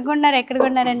దీన్ని ఎక్కడ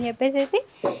కొన్నారు అని చెప్పేసి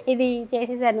ఇది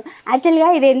చేసేసాను. యాక్చువల్గా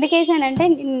ఇది ఎందుకు వేసానంటే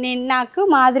నాకు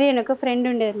మాధురి అని ఒక ఫ్రెండ్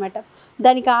ఉండేది అనమాట.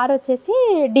 దాని కారు వచ్చేసి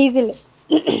డీజిల్,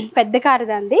 పెద్ద కారు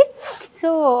దాంది. సో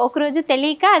ఒకరోజు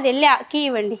తెలియక అది వెళ్ళి కీ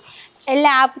ఇవ్వండి వెళ్ళి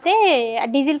ఆపితే ఆ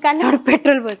డీజిల్ కార్లో వాడు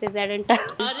పెట్రోల్ పోసేసాడంట.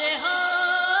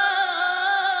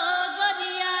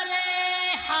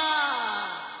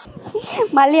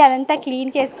 మళ్ళీ అదంతా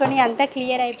క్లీన్ చేసుకొని అంతా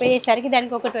క్లియర్ అయిపోయేసరికి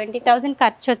దానికి ఒక 20,000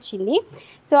 ఖర్చు వచ్చింది.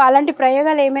 సో అలాంటి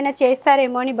ప్రయోగాలు ఏమైనా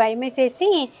చేస్తారేమో అని భయమేసేసి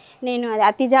నేను అది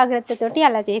అతి జాగ్రత్తతోటి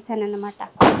అలా చేశాను అన్నమాట.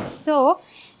 So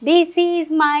this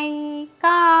is my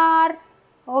car.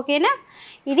 ఓకేనా,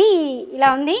 ఇది ఇలా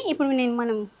ఉంది. ఇప్పుడు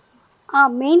మనం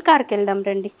మెయిన్ కార్కి వెళ్దాం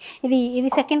రండి. ఇది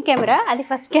సెకండ్ కెమెరా, అది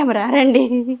ఫస్ట్ కెమెరా. రండి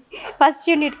ఫస్ట్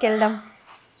యూనిట్కి వెళ్దాం.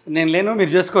 నేను లేను,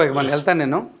 మీరు చేసుకో, మనం వెళ్తాను.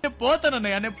 నేను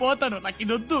పోతాను, నాకు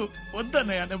ఇది వద్దు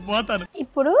వద్దన్నయ్య, నేను పోతాను.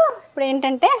 ఇప్పుడు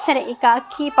ఏంటంటే సరే ఈ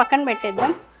కీ పక్కన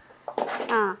పెట్టేద్దాం.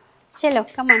 చలో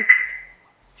కమాన్.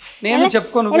 నేను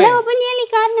చెప్పుకోను ఎలా ఓపెన్ చేయాలి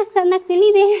కార్ నాకు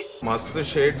తెలియదే. మస్తు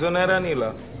షేడ్స్ ఉన్నారా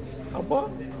నీలా. అబ్బో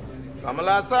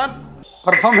కమలాసన్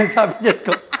పర్ఫార్మెన్స్ ఆఫ్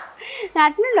చేసుకో.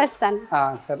 అటు నుండి వస్తాను.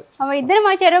 సరే, అప్పుడు ఇద్దరు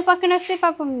మా చెరువు పక్కన వస్తే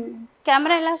పాపం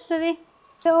కెమెరా ఎలా వస్తుంది.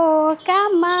 సో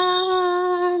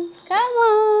కమాన్.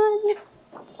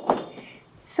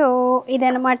 సో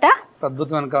ఇదనమాట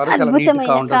అద్భుతమైన కారు, చాలా నీట్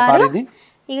గా ఉంటుంది కారు ఇది.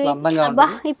 అందంగా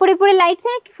ఉంటుంది. ఇప్పుడు లైట్స్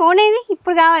ఫోన్ ఏది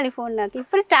ఇప్పుడు కావాలి, ఫోన్ నాకు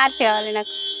ఇప్పుడు టార్చ్ కావాలి,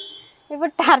 నాకు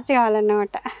ఇప్పుడు టార్చ్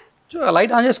కావాలన్నమాట.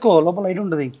 లైట్ ఆన్ చేసుకో, లోపల లైట్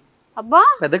ఉంటుంది. అబ్బా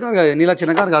పెద్ద కారు కాదు, నీలా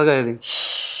చిన్న కారు కాదు కదా ఇది,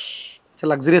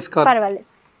 చాలా లగ్జరియస్ కార్. పర్వాలేదు,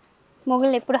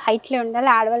 మొగుళ్ళు ఎప్పుడు హైట్లో ఉండాలి,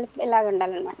 ఆడవాళ్ళు ఎప్పుడు ఇలాగ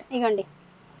ఉండాలన్నమాట. ఇగోండి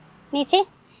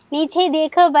नीचे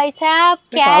देखो भाई साहब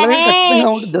क्या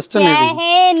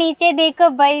है नीचे देखो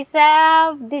भाई साहब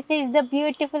this is the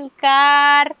beautiful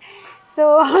car. So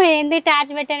ఎందుకు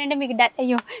టార్చ్ పెట్టానంటే మీకు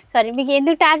అయ్యో సారీ మీకు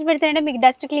ఎందుకు టార్చ్ పెడతానంటే మీకు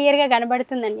డస్ట్ క్లియర్గా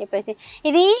కనబడుతుందని చెప్పేసి.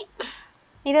 ఇది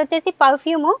వచ్చేసి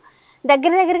పర్ఫ్యూము.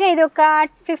 దగ్గరగా ఇది ఒక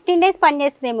 15 days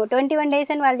పనిచేస్తుందేమో, 21 days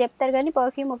అని వాళ్ళు చెప్తారు, కానీ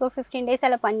పర్ఫ్యూమ్ ఒక 15 days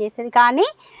అలా పనిచేస్తుంది. కానీ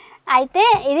అయితే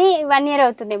ఇది 1 year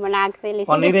అవుతుందేమో నాకు తెలిసి.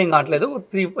 1 year ఏం కావట్లేదు,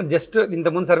 3 జస్ట్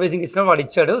ఇంతకుముందు సర్వీసింగ్ ఇచ్చిన వాడు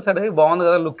ఇచ్చాడు. సరే బాగుంది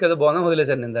కదా, లుక్ ఏదో బాగుంది,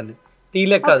 వదిలేసాను నేను దాన్ని.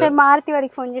 తీలేక కాదు, మారుతి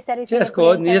వాడికి ఫోన్ చేశారు, చేసుకో.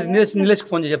 నీలేష్కి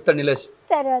ఫోన్ చేసి చెప్తాను. నీలేష్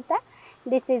తర్వాత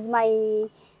దిస్ ఈజ్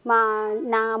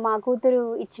మా కూతురు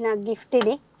ఇచ్చిన గిఫ్ట్.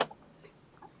 ఇది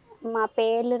మా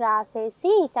పేర్లు రాసేసి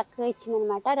చక్కగా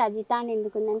ఇచ్చిందనమాట. రజిత అని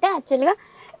ఎందుకుందంటే యాక్చువల్గా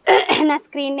నా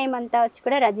స్క్రీన్ నేమ్ అంతా వచ్చి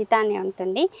కూడా రజిత అనే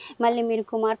ఉంటుంది. మళ్ళీ మీరు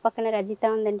కుమార్ పక్కన రజిత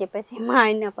ఉందని చెప్పేసి మా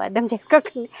ఆయన అర్థం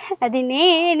చేసుకోకండి, అది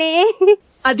నేనే.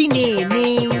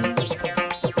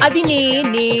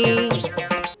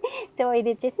 సో ఇది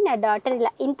వచ్చేసి నా డాటర్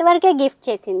ఇలా ఇంతవరకే గిఫ్ట్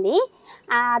చేసింది.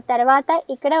 ఆ తర్వాత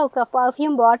ఇక్కడ ఒక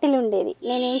పర్ఫ్యూమ్ బాటిల్ ఉండేది.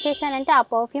 నేను ఏం చేశానంటే ఆ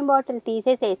పర్ఫ్యూమ్ బాటిల్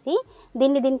తీసేసేసి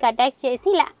దీనికి అటాచ్ చేసి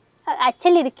ఇలా,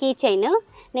 యాక్చువల్లీ ఇది కీ చైన్,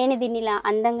 నేను దీన్ని ఇలా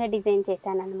అందంగా డిజైన్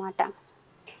చేశాను అనమాట.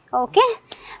 ఓకే,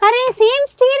 అరే సేమ్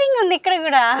స్టీరింగ్ ఉంది ఇక్కడ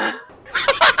కూడా,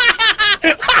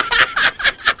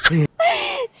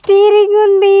 స్టీరింగ్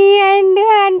ఉంది అండ్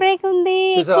హ్యాండ్ బ్రేక్ ఉంది.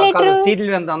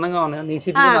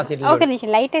 ఒక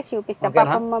నిమిషం లైట్ వేసి చూపిస్తా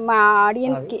పాపం మా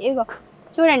ఆడియన్స్ కి.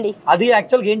 చూడండి, అది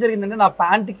యాక్చువల్గా ఏం జరిగిందంటే నా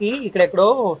ప్యాంట్ కి ఇక్కడ ఎక్కడో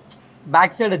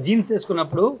బ్యాక్ సైడ్ జీన్స్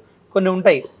వేసుకున్నప్పుడు కొన్ని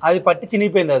ఉంటాయి, అది పట్టి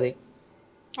చినిగిపోయింది. అది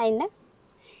అయిందా?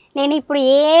 నేను ఇప్పుడు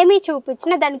ఏమి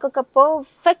చూపించినా దానికి ఒక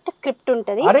పర్ఫెక్ట్ స్క్రిప్ట్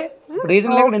ఉంటుంది.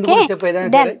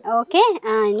 ఓకే,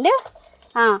 అండ్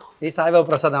ఈ సాయిబాబా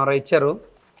ప్రసాదం ఎవరో ఇచ్చారు,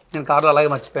 నేను కార్లో అలాగే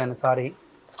మర్చిపోయాను, సారీ.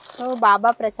 ఓ బాబా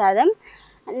ప్రసాదం,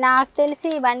 నాకు తెలిసి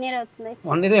 1 year అవుతుంది.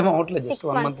 1 year ఏమో అవట్లేదు, జస్ట్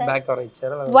 1 month బ్యాక్ ఎవరో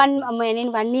ఇచ్చారు.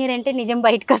 నేను 1 year అంటే నిజం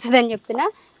బయటకు వస్తుందని చెప్తున్నా.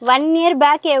 1 year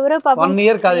బ్యాక్ ఎవరో పాపం, 1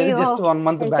 year కాదు, ఇది జస్ట్ 1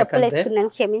 month బ్యాక్. చెప్పలేసుకున్నాను,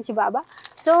 క్షమించి బాబా.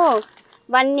 సో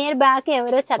 1 year బ్యాక్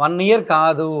ఎవరో 1 year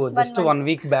కాదు, జస్ట్ 1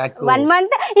 week బ్యాక్. 1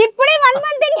 month, ఇప్పుడే 1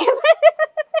 month అని చెప్పారు.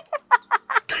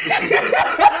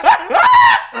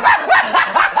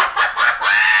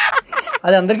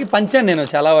 అది అందరికి పంచాను నేను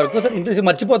చాలా వరకు, ఇంట్రెస్ట్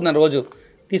మర్చిపోతున్నాను, రోజు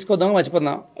తీసుకొద్దాం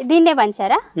మర్చిపోతున్నాం. దీన్నే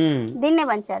పంచారా? దీన్నే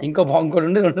పంచారు. ఇంకో బాగుంకోడు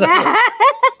ఉండి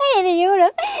ఇది చూడు,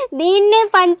 దీన్నే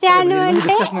పంచాను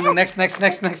అంటే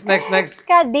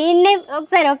దీన్నే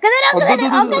ఒకసారి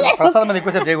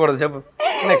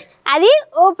అది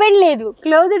ఓపెన్ లేదు,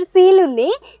 క్లోజ్డ్ సీల్ ఉంది.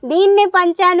 దీన్నే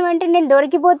పంచాను అంటే నేను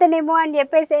దొరికిపోతానేమో అని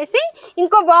చెప్పేసి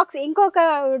ఇంకో బాక్స్, ఇంకొక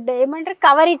ఏమంటారు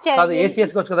కవర్ ఇచ్చారు.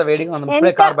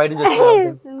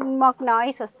 మాకు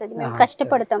నాయిస్ వస్తుంది, మేము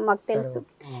కష్టపడతాం, మాకు తెలుసు.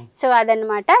 సో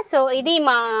అదనమాట. సో ఇది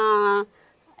మా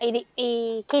ఇది ఈ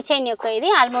కిచెన్ యొక్క ఇది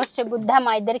ఆల్మోస్ట్ బుద్ధ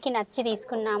మా ఇద్దరికి నచ్చి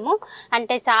తీసుకున్నాము.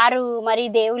 అంటే సారు మరి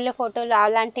దేవుళ్ళ ఫోటోలు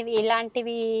అలాంటివి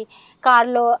ఇలాంటివి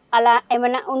కార్లో అలా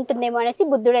ఏమైనా ఉంటుందేమో అనేసి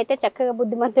బుద్ధుడు అయితే చక్కగా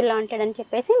బుద్ధిమంతుల్లో ఉంటాడని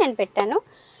చెప్పేసి నేను పెట్టాను.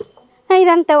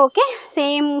 ఇదంతా ఓకే.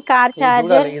 Same car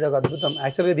charger. ఇది ఒక అద్భుతం.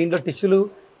 యాక్చువల్గా దీంట్లో టిష్యూలు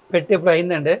పెట్టి ఎప్పుడు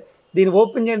అయిందంటే దీన్ని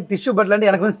ఓపెన్ చేయండి టిష్యూ బట్టలు అంటే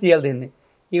వెనక నుంచి తీయాలి. దీన్ని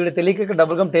ఈవిడ తెలియక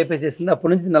డబుల్ గమ్ టేప్ వేసేసింది.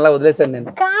 అప్పటి నుంచి అలా వదిలేసాను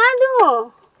నేను.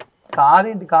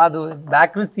 కాదేంటి కాదు,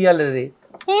 బ్యాక్ నుంచి తీయాలి. అది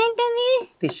ఏంటది?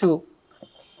 టిష్యూ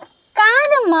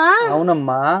కాదమ్మా.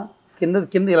 అవునమ్మా, కింద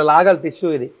కింద ఇలా లాగాలి టిష్యూ.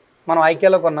 ఇది మనం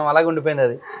ఐక్యాలో కొన్నాం, అలాగే ఉండిపోయింది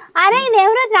అది. అరే ఇది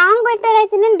ఎవరో రాంగ్ పెట్టారు.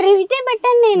 అయితే నేను రివిటే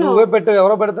పెట్టాను. నేను నువ్వే పెట్టావు,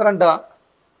 ఎవరో పెడతారంట.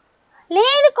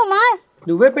 లేదు కుమార్,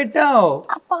 నువ్వే పెట్టావు.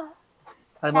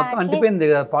 అది మొత్తం అంటిపోయింది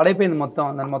కదా, పాడైపోయింది మొత్తం.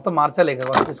 దాన్ని మొత్తం మార్చాలి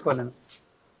కదా, తీసుకోవాలి. నేను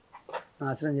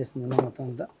నాశనం చేస్తుంది మొత్తం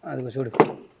అంతా. అది చూడు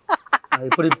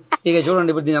ఇప్పుడు ఇక చూడండి.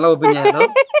 ఇప్పుడు దీన్ని ఎలా ఓపెన్ చేయాలో.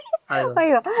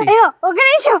 అయ్యో అయ్యో ఒక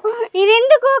నిమిషం. ఇది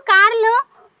ఎందుకు కార్లో?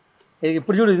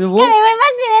 ఇప్పుడు చూడు నువ్వు.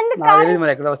 తెలియదు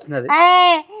మరి ఎక్కడ వచ్చింది అది.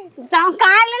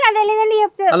 కార్లో నాకు తెలియదండి.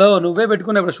 హలో, నువ్వే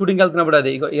పెట్టుకున్నప్పుడు షూటింగ్కి వెళ్తున్నప్పుడు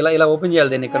అది ఇలా ఇలా ఓపెన్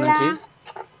చేయాలి. దీన్ని ఇక్కడ నుంచి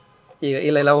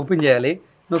ఇలా ఇలా ఓపెన్ చేయాలి.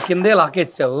 నువ్వు కిందే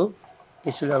లాకేసావు,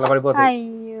 టిష్యూ అలా పడిపోతుంది.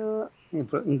 అయ్యో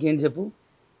ఇప్పుడు ఇంకేంటి చెప్పు.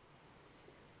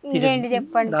 ఇంకేంటి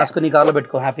చెప్పండి. రాసుకొని నీ కార్లో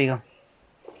పెట్టుకో హ్యాపీగా.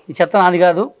 ఈ చెత్త నాది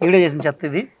కాదు, వీడియో చేసిన చెత్త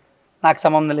ఇది. నాకు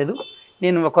సంబంధం లేదు.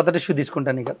 నేను కొత్త టిష్యూ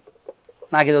తీసుకుంటాను. ఇక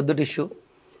నాకు ఇది వద్దు టిష్యూ.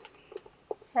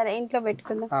 సరే ఇంట్లో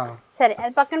పెట్టుకుందాం. సరే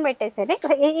అది పక్కన పెట్టేసరి.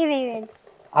 ఇది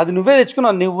అది నువ్వే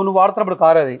తెచ్చుకున్నావు. నువ్వు వాడుతున్నప్పుడు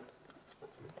కారు అది.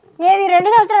 ఏది 2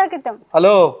 సంవత్సరాల క్రితం.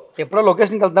 హలో, ఎప్పుడో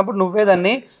లొకేషన్కి వెళ్తున్నప్పుడు నువ్వే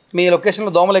దాన్ని మీ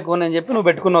లొకేషన్లో దోమలు ఎక్కువ ఉన్నాయని చెప్పి నువ్వు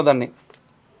పెట్టుకున్నావు దాన్ని.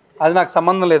 అది నాకు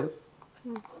సంబంధం లేదు.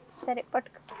 సరే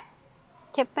పట్టుకో.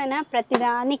 చెప్పానా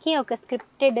ప్రతిదానికి ఒక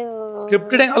స్క్రిప్టెడ్.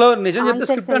 హలో నిజం చెప్తే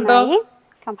స్క్రిప్ట్ అంటావు.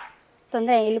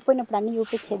 తొందరగా వెళ్ళిపోయినప్పుడు అన్నీ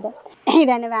చూపించేద్దాం.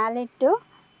 ఇదని వ్యాలెట్.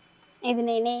 ఇది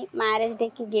నేనే మ్యారేజ్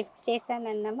డేకి గిఫ్ట్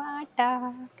చేశానన్నమాట.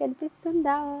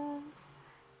 కనిపిస్తుందా?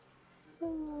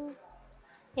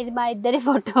 ఇది మా ఇద్దరి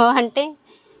ఫోటో. అంటే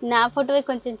నా ఫోటో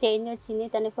కొంచెం చేంజ్ వచ్చింది,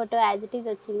 తన ఫోటో యాజ్ ఇట్ ఈజ్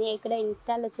వచ్చింది. ఎక్కడో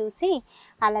ఇన్స్టాలో చూసి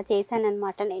అలా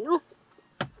చేశానన్నమాట నేను.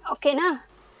 ఓకేనా?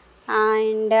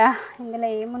 అండ్ ఇందులో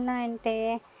ఏమున్నాయంటే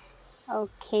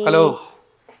ఓకే. హలో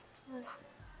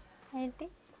ఏంటి?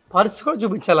 పర్స్ కూడా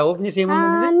చూపించాలా? ఓపెన్ చేసి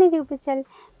ఏముంది? అన్నీ చూపించాలి.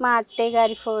 మా అత్తయ్య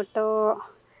గారి ఫోటో,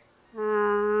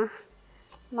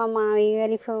 మా మావయ్య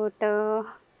గారి ఫోటో.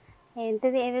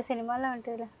 ఏంటిది ఏదో సినిమాలో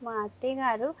ఉంటుంది. మా అత్తయ్య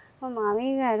గారు, మా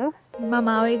మావయ్య గారు. మా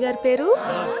మావయ్య గారి పేరు,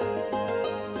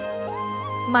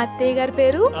 మా అత్తయ్య గారి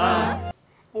పేరు.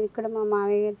 ఇది కూడా మా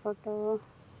మావయ్య గారి ఫోటో.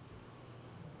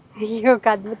 ఒక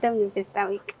అద్భుతం చూపిస్తాం.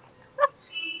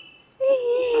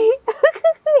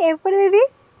 ఎప్పుడు ఇది?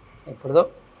 ఎప్పుడుదో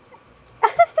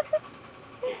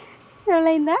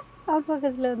రోలైందా? అవుట్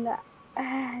ఫోకస్లో ఉందా?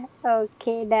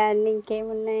 Okay done.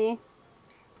 ఇంకేమున్నాయి?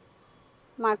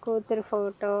 మా కూతురు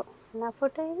ఫోటో. నా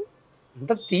ఫోటో ఇది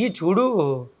అంటే తీయి చూడు.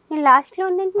 నేను లాస్ట్లో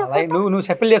ఉంది. నువ్వు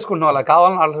షఫిల్ చేసుకుంటున్నావు, అలా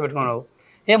కావాలని ఆర్డర్ పెట్టుకున్నావు.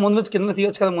 ముందు కింద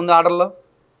తీయొచ్చు కదా, ముందు ఆర్డర్లో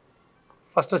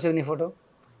ఫస్ట్ వచ్చేది నీ ఫోటో.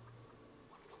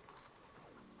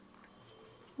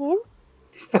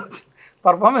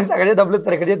 పర్ఫార్మెన్స్ అక్కడే డబ్బులు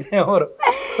ఇస్తారు, ఎక్కడ చేస్తే ఎవరు.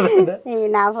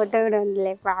 నా ఫోటో కూడా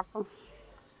ఉందిలే పాపం.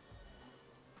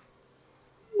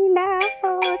 నా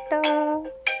ఫోటో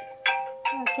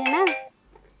ఓకేనా?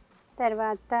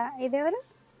 తర్వాత ఇదెవరు?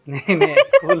 నేనే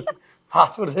స్కూల్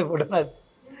పాస్పోర్ట్ సైజ్ ఫోటో నాది.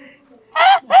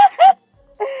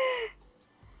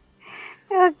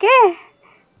 ఓకే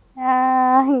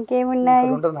ఇంకేమున్నాయి?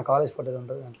 ఉంటుంది నా కాలేజ్ ఫోటో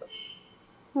ఉంటుంది దాంట్లో.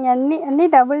 అన్నీ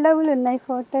డబుల్ ఉన్నాయి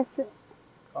ఫొటోస్.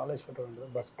 కాలేజ్ ఫోటో ఉంటుంది,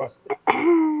 బస్ పాస్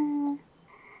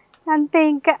అంతే.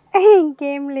 ఇంకా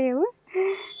ఇంకేం లేవు.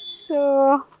 సో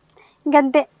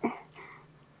ఇంకంతే.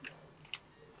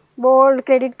 బోల్డ్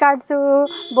క్రెడిట్ కార్డ్స్,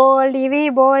 బోల్డ్ ఇవి,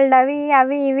 బోల్డ్ అవి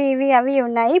అవి ఇవి ఇవి అవి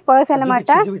ఉన్నాయి. పర్స్ అనమాట.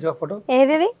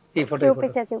 ఏది?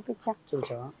 చూపించా.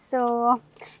 సో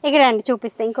ఇక్కడ రండి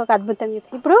చూపిస్తా. ఇంకొక అద్భుతం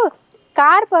చెప్పి. ఇప్పుడు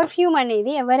కార్ పర్ఫ్యూమ్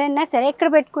అనేది ఎవరైనా సరే ఎక్కడ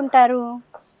పెట్టుకుంటారు?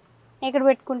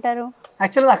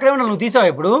 యాక్చువల్గా అక్కడే ఉండాలి. నువ్వు తీసావా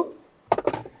ఇప్పుడు?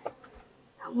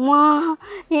 అమ్మా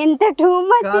ఎంత టూ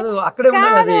మచ్.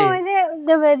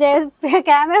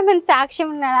 కెమెరామెన్ సాక్ష్యం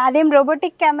ఉన్నాడు. అదేం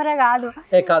రోబోటిక్ కెమెరా కాదు.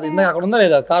 ఇందాక అక్కడ ఉందా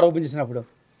లేదా కార్ ఓపెన్ చేసినప్పుడు?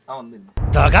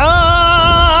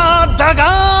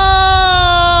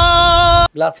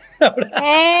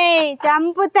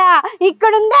 చంపుతా.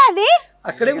 ఇక్కడ ఉందా అది?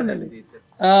 అక్కడే ఉండాలి.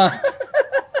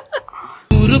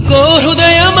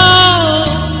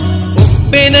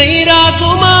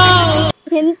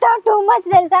 ఎంత టూ మచ్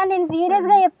తెలుసా? నేను సీరియస్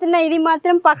గా చెప్తున్నా. ఇది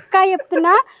మాత్రం పక్కా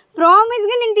చెప్తున్నా. ప్రామిస్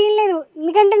గా నేను తీయలేదు.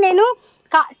 ఎందుకంటే నేను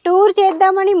టూర్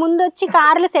చేద్దామని ముందు వచ్చి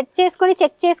కార్లు సెట్ చేసుకొని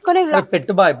చెక్ చేసుకొని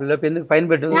పెట్టు బా ఇప్పుడు ఎందుకు పైన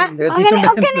పెట్టు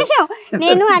ఒక్క నిమిషం,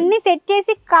 నేను అన్ని సెట్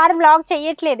చేసి కార్ బ్లాగ్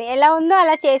చెయ్యట్లేదు, ఎలా ఉందో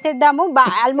అలా చేసేద్దాము.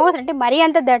 ఆల్మోస్ట్ అంటే మరీ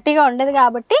అంత దట్టిగా ఉండదు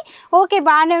కాబట్టి ఓకే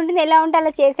బాగానే ఉంటుంది, ఎలా ఉంటే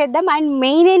అలా చేసేద్దాం. అండ్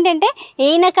మెయిన్ ఏంటంటే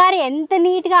ఈయన కార్ ఎంత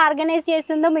నీట్గా ఆర్గనైజ్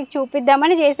చేస్తుందో మీకు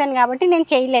చూపిద్దామని చేశాను కాబట్టి నేను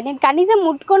చేయలేదు. నేను కనీసం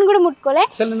ముట్టుకొని కూడా ముట్టుకోలే.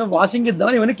 వాషింగ్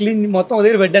ఇద్దామని ఇవన్నీ క్లీన్ మొత్తం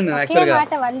వదిలి పెట్టాను నేను యాక్చువల్గా.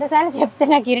 100 సార్లు చెప్తే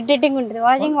నాకు ఇరిటేటింగ్ ఉంటుంది.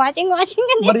 వాషింగ్ వాషింగ్ వాషింగ్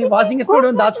మరి వాషింగ్ ఇస్తాడు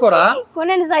దాచుకోరా,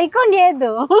 కొనని సైకోన్ చేయొద్దు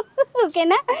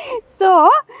ఓకేనా. సో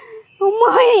అమ్మో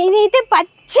ఇదైతే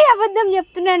పచ్చి అబద్ధం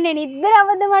చెప్తున్నాను నేను, ఇద్దరు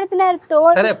అబద్ధం ఆడుతున్నారు.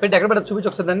 సరే పెట్టి ఎక్కడ పెట్ట చూపించు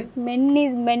ఒకసారి దాన్ని. Men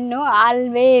is men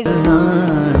always.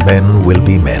 Men will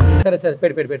be men. సరే సరే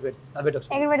పెట్టి పెట్టి పెట్టి పెట్టి అది పెట్టు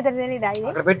ఎక్కడ పెడతారు తెలీదా ఇది?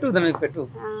 అక్కడ పెట్టు దాన్ని పెట్టు.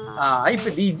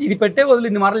 అయిపోయింది, ఇది పెట్టే వదిలి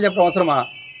ఇన్ని మాటలు చెప్పడం అవసరమా,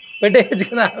 పెట్టేయచ్చు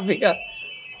కదా హ్యాపీగా.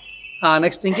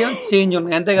 నెక్స్ట్ ఇంకేం చేంజ్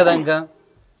ఉన్నాయి అంతే కదా ఇంకా.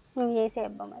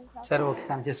 సరే ఓకే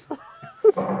కానీ చేసుకో.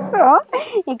 సో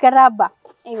ఇక్కడ అబ్బా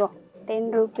ఇగో 10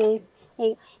 రూపీస్,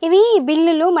 ఇవి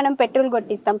బిల్లులు మనం పెట్రోల్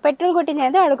కొట్టిస్తాం. పెట్రోల్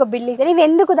కొట్టించేది వాడు బిల్లు ఇస్తారు. ఇవి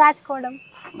ఎందుకు దాచుకోవడం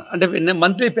అంటే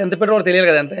మంత్లీ ఎంత పెట్రోల్ తెలియదు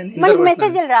కదా ఎంత. మనకి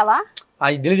మెసేజ్లు రావా?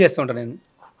 డిలీట్ చేస్తూ ఉంటాను నేను.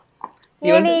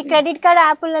 ఏది క్రెడిట్ కార్డ్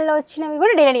యాప్లలో వచ్చినవి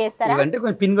కూడా డిలీట్ చేస్తారా? ఇవంటే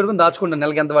కొంచెం పిన్ పెట్టుకుని దాచుకుంటాను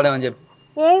నెలకి ఎంత వాడామని చెప్పి.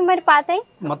 ఏమి మరి పాతాయి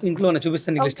మొత్తం ఇంట్లో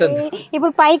చూపిస్తాను నీకు లిస్ట్ అంతా.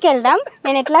 ఇప్పుడు పైకి వెళ్దాం,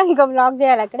 నేను ఎట్లా ఇంకో బ్లాగ్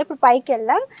చేయాలి అక్కడ. ఇప్పుడు పైకి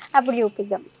వెళ్దాం అప్పుడు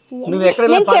చూపిద్దాం.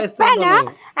 నేను చెప్పానా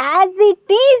యాజ్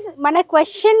ఇట్ ఈజ్, మన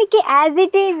క్వశ్చన్ కి యాజ్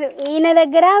ఇట్ ఈజ్ ఈయన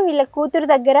దగ్గర వీళ్ళ కూతురు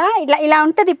దగ్గర ఇట్లా ఇలా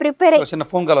ఉంటది ప్రిపేర్ అయ్యి. చిన్న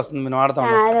ఫోన్ కాల్ వస్తుంది మేము వాడతాం,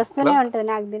 అది వస్తూనే ఉంటది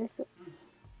నాకు తెలుసు.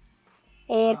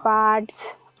 ఎయిర్ పాడ్స్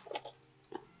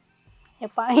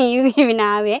ఇవి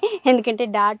నావే, ఎందుకంటే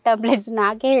డాట్ టాబ్లెట్స్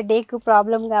నాకే హెడేక్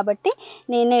ప్రాబ్లం కాబట్టి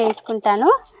నేనే వేసుకుంటాను.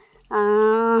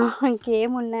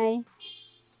 ఇంకేమున్నాయి,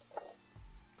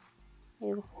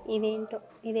 ఇదేంటో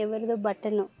ఇది ఎవరిదో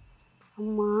బట్టను,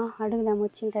 అమ్మా అడుగుదాం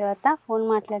వచ్చిన తర్వాత. ఫోన్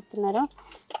మాట్లాడుతున్నారు.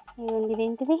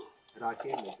 ఇదేంటిది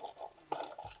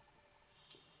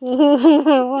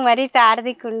మరి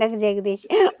సారథికి ఉండదు జగదీష్,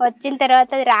 వచ్చిన తర్వాత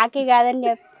అది రాఖీ కాదని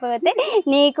చెప్పకపోతే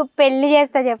నీకు పెళ్ళి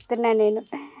చేస్తా చెప్తున్నా నేను.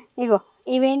 ఇగో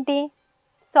ఇవేంటి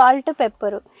సాల్ట్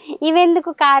పెప్పరు,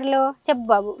 ఇవెందుకు కార్లో చెప్పు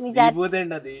బాబు.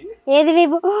 ఏది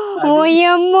విభూ?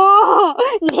 ఓయమ్మో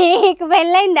నీకు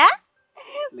పెళ్ళైందా?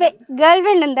 గర్ల్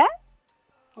ఫ్రెండ్ ఉందా?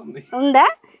 ఉందా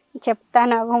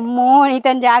చెప్తాను. అమ్మో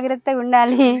నీతో జాగ్రత్తగా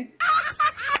ఉండాలి.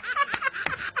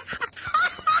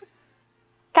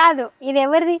 కాదు ఇది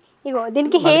ఎవరిది? ఇగో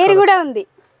దీనికి హెయిర్ కూడా ఉంది.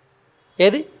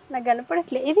 ఏది నాకు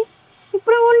కనపడట్లేదు. ఇది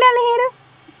ఇప్పుడు ఉండాలి హెయిర్,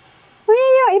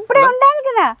 అయ్యో ఇప్పుడే ఉండాలి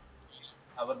కదా.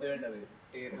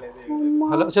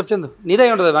 హలో చెప్పు నీదే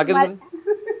ఉంటుంది నాకే.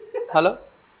 హలో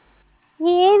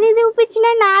ఏది చూపించినా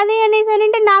నాదే అనేసి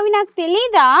అంటే నావి నాకు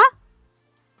తెలీదా?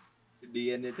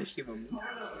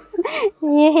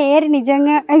 ఏ హెయిర్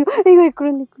నిజంగా ఇగో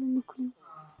ఇక్కడుంది ఇక్కడుంది ఇక్కడుంది.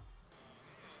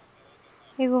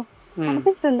 ఇగో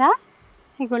కనిపిస్తుందా?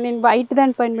 ఇగో నేను బయట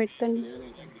దానిపైన పెడుతుంది.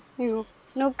 ఇగో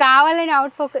నువ్వు కావాలని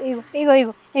అవుట్ ఫోకస్. ఇగో ఇగో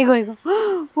ఇగో ఇగో ఇగో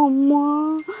అమ్మా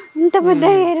ఇంత పెద్ద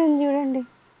హెయిర్ ఉంది చూడండి.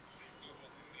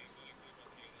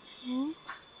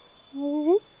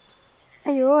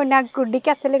 అయ్యో నాకు గుడ్డికి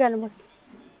అసలే కనబడు.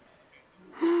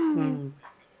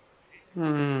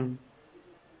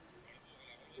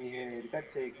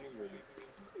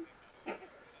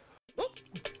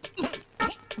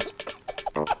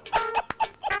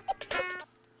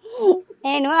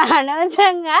 నేను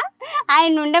అనవసరంగా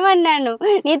ఆయన ఉండమన్నాను,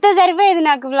 నీతో సరిపోయేది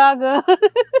నాకు బ్లాగ్.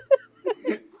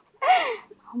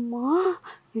 అమ్మా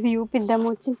ఇది చూపిద్దాము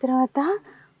వచ్చిన తర్వాత.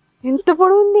 ఎంత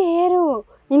పొడవు ఉంది హెయిర్,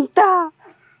 ఇంత.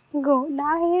 ఇంకో నా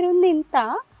హెయిర్ ఉంది ఇంత.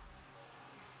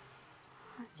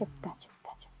 చెప్తా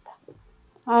చెప్తా చెప్తా.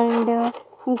 అండ్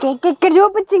ఇంకెక్కడ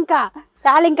చూపించు, ఇంకా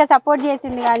చాలా ఇంకా సపోర్ట్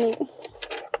చేసింది. కానీ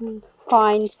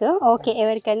కాయిన్స్ ఓకే,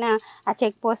 ఎవరికైనా ఆ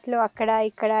చెక్ పోస్ట్లో అక్కడ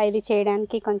ఇక్కడ ఇది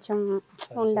చేయడానికి కొంచెం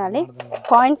ఉండాలి.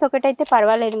 కాయిన్స్ ఒకటైతే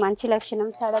పర్వాలేదు, మంచి లక్షణం.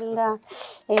 సడన్గా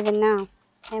ఏదైనా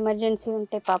ఎమర్జెన్సీ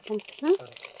ఉంటే పాపం.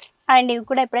 అండ్ ఇవి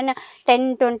కూడా ఎప్పుడైనా 10,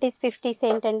 20s, 50s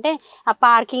ఏంటంటే ఆ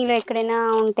పార్కింగ్లో ఎక్కడైనా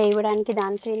ఉంటే ఇవ్వడానికి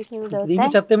దానికి యూజ్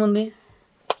అవుతాయి.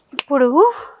 ఇప్పుడు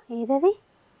ఏదది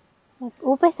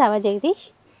ఊపేసావా జగదీష్?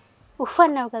 ఉఫ్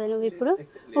అన్నావు కదా నువ్వు, ఇప్పుడు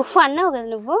ఉఫ్ అన్నావు కదా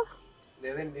నువ్వు.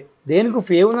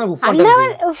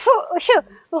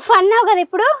 ఉఫ్ అన్నావు కదా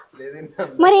ఇప్పుడు,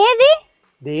 మరి ఏది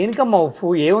దేనికమ్మా ఉఫ్?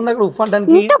 ఏముంది అక్కడ ఉఫ్ అంటే?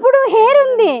 ఇంత పొడవు హెయిర్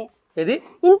ఉంది,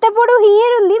 ఇంత పొడవు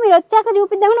హెయిర్ ఉంది. మీరు వచ్చాక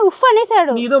చూపిద్దామని ఉఫ్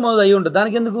అనేసాడు. నీదో మోదు అయ్యి ఉంటుంది,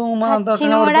 దానికి ఎందుకు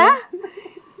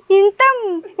ఇంత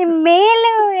మేల్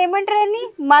ఏమంటారని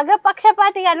మగ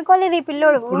పక్షపాతి అనుకోలేదు ఈ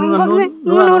పిల్లోడు.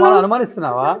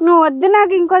 అనుమానిస్తున్నావా? నువ్వు వద్దు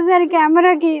నాకు ఇంకోసారి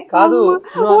కెమెరాకి. కాదు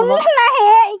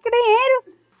ఇక్కడ హెయిర్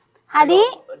అది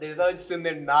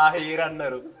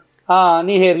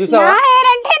నీ హెయిర్ చూసావా? నా హెయిర్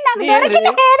అంటే నాకు నీ దొరికిన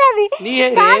hair. హెయిర్ అది నీ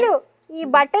hair. కాదు, ఈ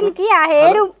బట్టన్కి ఆ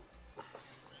హెయిర్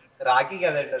రాఖీ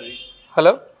కదండి అది.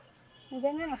 హలో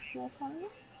నిజంగానే వస్తుంది ఫోన్.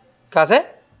 కాసే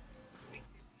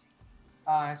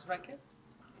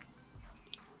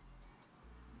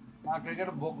నా క్రికెట్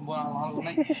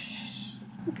ఉన్నాయి.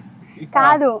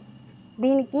 కాదు,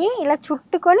 దీనికి ఇలా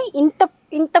చుట్టుకొని ఇంత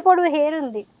ఇంత పొడవు హెయిర్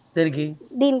ఉంది దేనికి?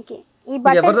 దీనికి. ఈ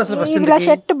ఎవరిది బటన్ అసలు first ఇలా ఇంతకీ?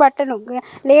 షర్ట్ బటన్,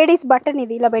 లేడీస్ బటన్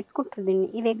ఇది ఇలా పెట్టుకుంటుంది.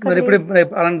 ఇది ఎక్కడ మరి ఇప్పుడు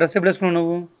అలాంటి డ్రెస్ ఎప్పుడు వేసుకున్నావు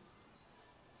నువ్వు?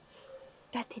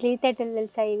 తెలివితేటలు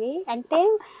తెలుసా ఇవి? అంటే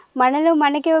మనలో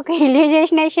మనకి ఒక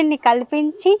ఇల్యూజనేషన్ని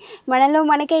కల్పించి మనలో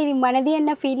మనకే ఇది మనది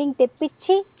అన్న ఫీలింగ్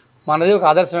తెప్పించి. మనది ఒక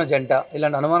ఆదర్శమైన జంట.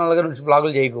 ఇలాంటి అనుమానాలుగా నుంచి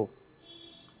వ్లాగులు చేయకు,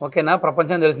 ఓకేనా?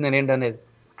 ప్రపంచం తెలిసింది నేను ఏంటనేది.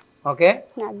 ఓకే,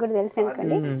 నాకు కూడా తెలుసు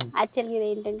అనుకోండి. యాక్చువల్గా ఇది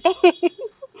ఏంటంటే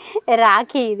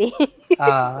రాఖీ ఇది.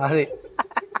 అది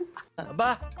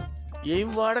అబ్బా ఏం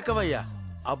వాడకవయ్యా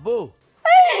అబ్బో.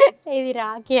 ఇది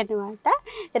రాఖీ అనమాట.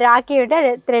 రాఖీ ఉంటే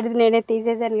థ్రెడ్ నేనే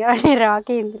తీసేసాను కాబట్టి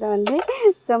రాఖీ ఇందులో ఉంది.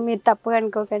 సో మీరు తప్పుగా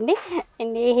అనుకోకండి.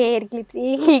 అండ్ ఈ హెయిర్ క్లిప్స్,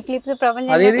 ఈ క్లిప్స్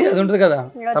ప్రపంచం అది ఉంటుంది కదా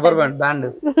రబ్బర్ బ్యాండ్.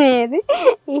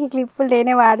 ఈ క్లిప్పులు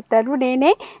నేనే వాడతాను.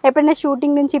 నేనే ఎప్పుడైనా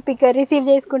షూటింగ్ నుంచి పిక్ రిసీవ్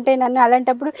చేసుకుంటే నన్ను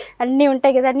అలాంటప్పుడు అన్నీ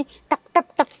ఉంటాయి కదా, అన్ని టప్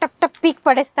టప్ టప్ టప్ టప్ పీక్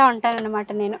పడేస్తూ ఉంటాను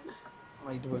అనమాట నేను.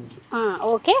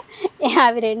 ఓకే,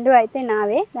 అవి రెండు అయితే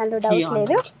నావే, దాంట్లో డౌట్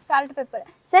లేదు. సాల్ట్ పెప్పర్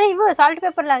సరే ఇవ్వు, సాల్ట్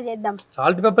పెప్పర్ లాగా చేద్దాం.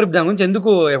 సాల్ట్ పెప్పర్ దాని గురించి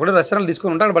ఎందుకు? ఎప్పుడో రెస్టారెంట్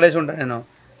తీసుకొని ఉంటాను, పడేసి ఉంటాను నేను.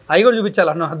 అవి కూడా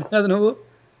చూపించాలి అన్న, అర్థం కాదు నువ్వు.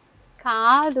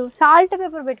 కాదు, సాల్ట్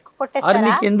పేపర్ పెట్టుకో కొట్టేస్తారా?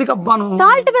 నీకు ఎందుకు అబ్బా నువ్వు?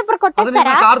 Salt paper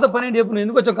కొట్టేస్తారా? కార్తో పని ఏంటి చెప్పు, నువ్వు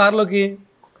ఎందుకు వచ్చావు కార్లోకి?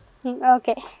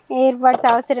 ఓకే, ఎయిర్ బడ్స్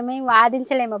అవసరమే,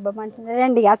 వాదించలేము అబ్బా. మంచిది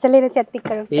రండి, అసలైన చెత్త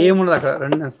ఇక్కడ ఏముండదు అక్కడ,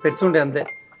 రెండు స్పెట్స్ ఉంటాయి అంతే.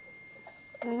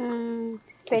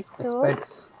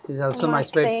 స్పెట్స్ ఇస్ ఆల్సో మై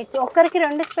స్పెట్స్. ఒక్కరికి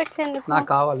రెండు స్పెట్స్ ఎందుకు? నాకు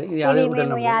కావాలి. ఇది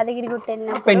యాదగిరి గుట్ట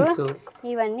పెన్స్,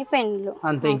 ఇవన్నీ పెన్లు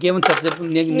అంతే. ఇంకేమో చెత్త చెప్పు.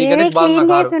 నీకంటే బాగుంది నా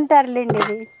కారు. ఉంటారులేండి,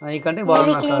 ఇది నీకంటే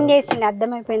బాగుంది నా క్లీన్ కారు. చేసింది,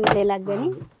 అర్థమైపోయింది ఇలాగని.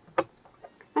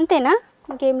 అంతేనా?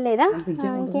 ఇంకేం లేదా?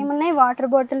 ఇంకేమున్నాయి? వాటర్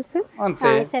బాటిల్స్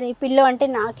అంతే. సరే, ఈ పిల్లో అంటే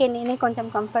నేనే కొంచెం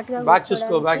కంఫర్ట్ గా బ్యాగ్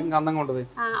చూసుకో, బ్యాగ్ ఇంకా అందంగా ఉంటుంది.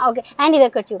 ఓకే, అండ్ ఇది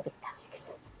ఒకటి చూపిస్తా.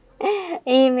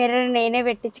 ఈ మిర్రర్ నేనే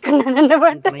పెట్టించుకున్నాను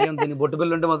అన్నమాట. దీన్ని బొట్టు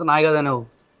బిల్లు ఉంటే మొత్తం నాయి కదా నువ్వు.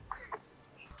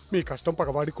 మీ కష్టం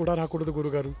పగవాడికి కూడా రాకూడదు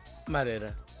గురుగారు. మరేరా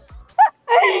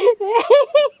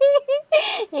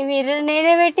ఈ మిర్రర్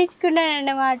నేనే పెట్టించుకున్నాను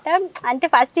అన్నమాట. అంటే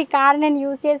ఫస్ట్ ఈ కార్ నేను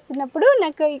యూజ్ చేస్తున్నప్పుడు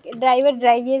నాకు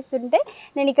డ్రైవ్ చేస్తుంటే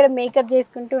నేను ఇక్కడ మేకప్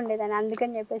చేసుకుంటూ ఉండేదాన్ని.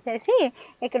 అందుకని చెప్పేసి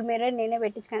ఇక్కడ మిర్రర్ నేనే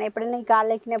పెట్టించుకున్నాను. ఎప్పుడైనా ఈ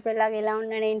కార్లో ఎక్కినప్పుడు ఇలాగ ఎలా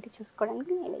ఉన్నాను ఏంటి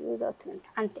చూసుకోవడానికి ఇలా యూజ్ అవుతుందంట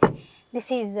అంతే.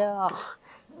 This is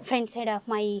front side of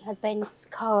my husband's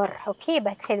car. Okay,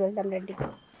 back side వెళ్దాం రండి.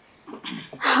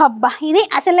 అబ్బా, ఇది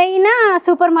అసలైన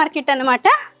సూపర్ మార్కెట్ అన్నమాట.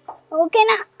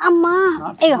 ఓకేనా అమ్మా?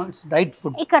 Diet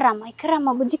food. ఇక్కడ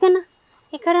రమ్మా బుజ్జి కన్నా,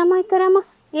 ఇక్కడ రమ్మా.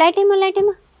 లైట్ ఏమో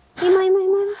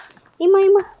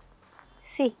ఇమా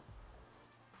సి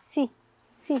సి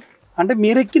సి. అంటే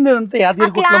మీరు ఎక్కింది అంతా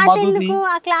యాదగిరి గుట్టలో మాధుది.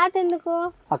 ఆ క్లాత్ ఎందుకు?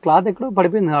 ఆ క్లాత్ ఎక్కడో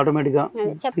పడిపోయింది ఆటోమేటిక్ గా.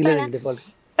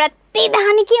 ప్రతి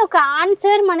దానికి ఒక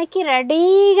ఆన్సర్ మనకి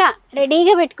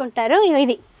రెడీగా పెట్టుకుంటారు.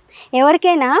 ఇది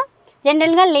ఎవరికైనా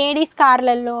జనరల్గా లేడీస్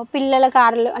కార్లలో, పిల్లల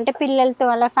కార్లు అంటే పిల్లలతో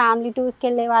అలా ఫ్యామిలీ టూర్స్కి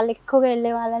వెళ్ళే వాళ్ళు, ఎక్కువగా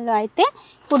వెళ్ళే వాళ్ళలో అయితే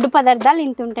ఫుడ్ పదార్థాలు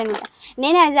ఇంత ఉంటాయి.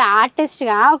 నేను యాజ్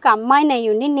ఆర్టిస్ట్గా ఒక అమ్మాయిని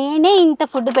అయ్యుండి నేనే ఇంత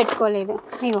ఫుడ్ పెట్టుకోలేదు.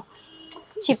 ఇగో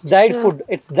chips, diet food.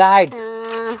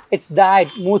 It's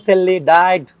diet మూసెల్లి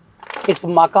diet, it's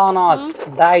మకానాస్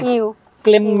diet,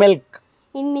 slim milk.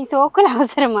 ఇన్ని సోకులు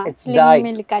అవసరమా? స్లిమ్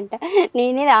మిల్క్ అంట,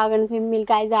 నేనే తాగను స్లిమ్ మిల్క్.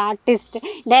 యాజ్ ఆర్టిస్ట్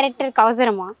డైరెక్టర్కి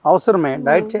అవసరమా? అవసరమే,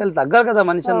 డైట్ చేయాలి, తగ్గాలి కదా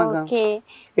మనిషి అన్నాక.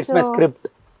 It's my script.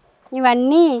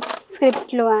 ఇవన్నీ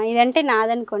స్క్రిప్ట్లు. ఇదంటే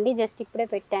నాదనుకోండి, జస్ట్ ఇప్పుడే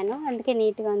పెట్టాను అందుకే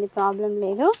నీట్గా ఉంది, ప్రాబ్లం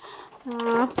లేదు.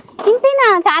 ఇంతేనా?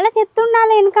 చాలా చెత్త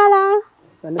ఉండాలి వెనకాల.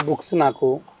 బుక్స్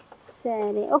నాకు.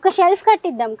 సరే, ఒక షెల్ఫ్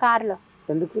కట్టిద్దాం కార్లో.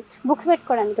 ఎందుకు? బుక్స్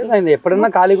పెట్టుకోవడానికి. ఎప్పుడన్నా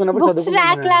ఖాళీగా ఉన్నప్పుడు బుక్స్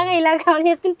ర్యాక్ లాగా ఇలా కవర్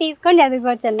చేసుకుని తీసుకొని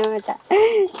చదువుకోవచ్చు అన్నమాట.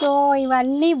 సో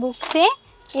ఇవన్నీ బుక్సే.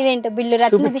 ఇదేంటో బిల్లు,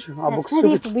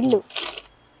 రత్నదీప్ బిల్లు.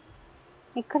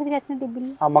 ఎక్కడిది రత్నదీప్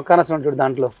బిల్లు? ఆ మక్కానా సౌండ్ చూడు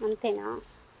దాంట్లో. అంతేనా?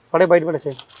 బయట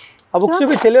పడేసాయి ఆ బుక్స్.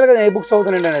 తెలియదు కదా ఏ బుక్స్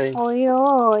అవుతానండి అనేది. ఓయో,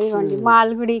 ఇవ్వండి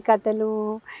మాల్గుడి కథలు,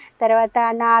 తర్వాత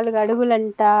 4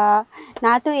 అడుగులంట.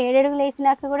 నాతో 7 అడుగులు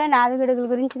వేసినాక కూడా 4 అడుగుల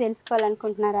గురించి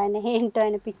తెలుసుకోవాలనుకుంటున్నారు ఆయన. ఏంటో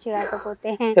ఆయన పిచ్చి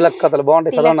కాకపోతే. తిలక్ కథలు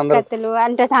బాగుంటాయి, చదవండి కథలు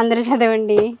అంటే అందరూ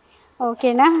చదవండి,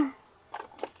 ఓకేనా?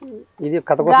 ఇది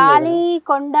కథ కోసం.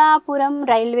 గాలికొండాపురం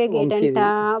రైల్వే గేట్ అంట,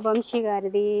 వంశీ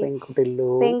గారిది.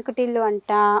 పెంకుటిల్లు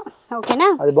అంట, ఓకేనా?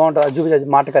 అది బాగుంటుంది,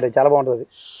 చూపించు మాటకారి, చాలా బాగుంటుంది.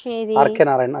 ఆర్కే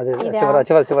నారాయణ, అదే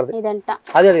చివరిది ఇదంట.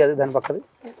 అదే దాని పక్కది.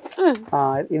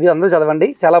 ఇది అందరూ చదవండి,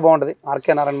 చాలా బాగుంటుంది.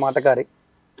 ఆర్కే నారాయణ మాటకారి.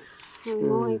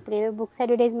 ఇప్పుడు ఏదో బుక్స్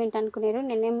అడ్వర్టైజ్మెంట్ అనుకున్నారు,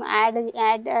 నేనేం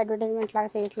యాడ్ అడ్వర్టైజ్మెంట్ లాగా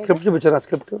చేయట్లేదు. స్క్రిప్ట్ చూపించారు, ఆ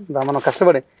స్క్రిప్ట్ మనం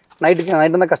కష్టపడి నైట్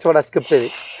అంతా కష్టపడి ఆ స్క్రిప్ట్ ఇది.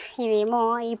 ఇదేమో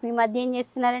ఈ మధ్య ఏం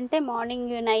చేస్తున్నారంటే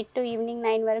మార్నింగ్ నైట్ టు ఈవినింగ్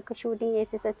 9 వరకు షూటింగ్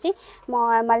చేసేసి వచ్చి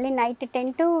మళ్ళీ night 10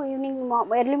 to evening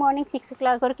early morning 6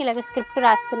 o'clock వరకు ఇలాగ స్క్రిప్ట్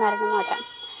రాస్తున్నారు అనమాట.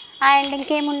 అండ్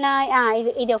ఇంకేమున్నా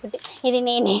ఇది ఒకటి, ఇది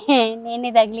నేనే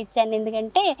తగిలిచ్చాను,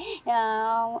 ఎందుకంటే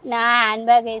నా హ్యాండ్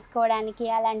బ్యాగ్ వేసుకోవడానికి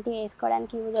అలాంటివి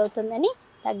వేసుకోవడానికి యూజ్ అవుతుందని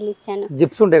తగిలిచ్చాను.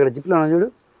 జిప్స్ ఉంటాయి ఇక్కడ, జిప్లో చూడు,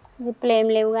 జిప్లు ఏం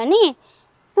లేవు కానీ.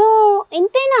 సో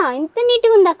ఇంతేనా, ఇంత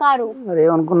నీట్గా ఉందా కారు? మరి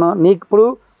ఏమనుకున్నా, నీకు ఇప్పుడు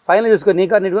పైన చూసుకో, నీ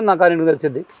కార్ నీట్గా ఉంది, నా కార్ నీట్గా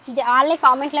తెలిసింది. వాళ్ళే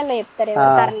కామెంట్లలో చెప్తారు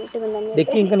ఎవరి కార్ నీట్గా ఉందని.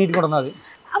 డిక్కీ ఇంకా నీట్గా ఉన్నది.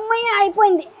 అమ్మయ్య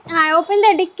అయిపోయింది. Open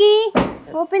the dicky,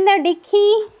 open the dicky.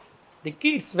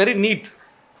 Dicky it's very neat.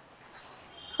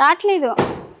 రావట్లేదు,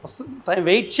 టైం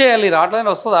వెయిట్ చేయాలి, రావట్లేదు.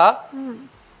 వస్తుందా?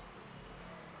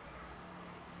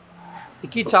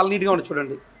 డిక్కీ చాలా నీట్గా ఉంది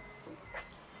చూడండి.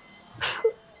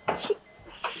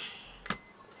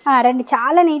 రండి,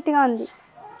 చాలా నీట్గా ఉంది.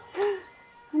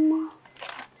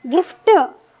 గిఫ్ట్.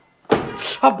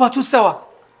 అబ్బా చూసావా,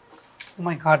 oh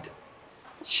my God,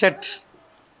 shirt.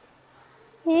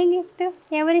 A gift?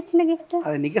 ఎవరిచ్చిన gift?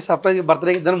 అది నీకే సర్ప్రైజ్,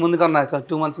 బర్త్డే ఇద్దాను ముందు కొన్నా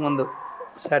 2 months ముందు.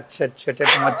 షర్ట్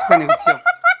మర్చిపోయిన విషయం.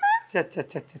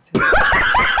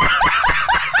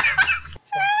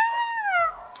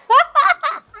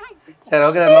 సరే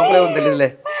ఓకే, దాని లోపలే ఉంది తెలియదులే.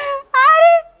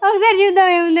 ఒకసారి చూద్దాం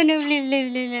ఏముందో. నువ్వు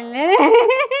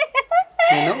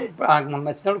నేను మొన్న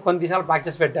నచ్చినప్పుడు కొన్ని తీసాలు ప్యాక్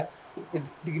చేసి పెట్టా.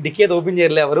 డిక్కీ అయితే ఓపెన్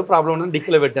చేయలే, ఎవరు ప్రాబ్లం ఉండదు,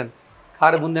 డిక్కీలో పెట్టాను.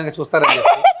 కారు ముందు చూస్తారని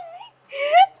చెప్పి.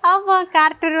 అబ్బా,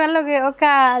 కార్టూన్ వల్ల ఒక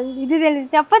ఇది తెలిసి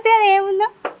చెప్పచ్చు కదా ఏముందో.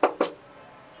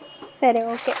 సరే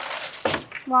ఓకే,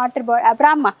 వాటర్ బాటిల్.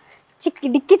 రామ్మ,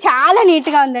 డిక్కీ చాలా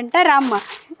నీట్గా ఉందంట. రామ్మ,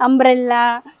 అంబ్రెల్లా,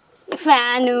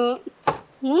 ఫ్యాను,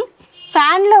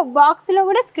 ఫ్యాన్లో బాక్స్లో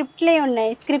కూడా స్క్రిప్ట్లే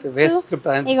ఉన్నాయి. Scripts,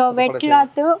 ego wet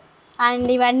cloth and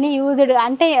ఇవన్నీ యూజ్డ్,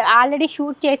 అంటే ఆల్రెడీ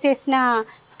షూట్ చేసేసిన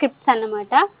స్క్రిప్ట్స్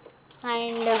అన్నమాట.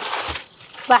 అండ్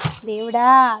వా దేవుడా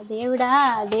దేవుడా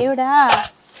దేవుడా,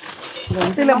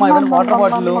 అంతేలే. మా ఇవన్నీ water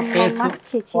bottle,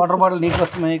 case, water bottle నీకు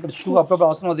వస్తున్నాయి. ఇక్కడ షూ అప్పుడప్పుడు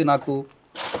అవసరం అవుతుంది నాకు.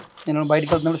 నేను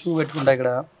బయటకు వెళ్తున్నప్పుడు షూ పెట్టుకుంటా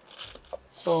ఇక్కడ.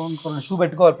 సో షూ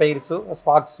పెట్టుకోవాలి, పెయిర్స్,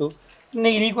 స్పార్క్స్.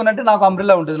 నీకున్నట్టే నాకు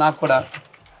అంబ్రెల్లా ఉంటుంది. నాకు కూడా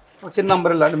ఒక చిన్న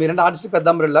అంబ్రెల్లా, అంటే మీరంటే ఆర్టిస్ట్ పెద్ద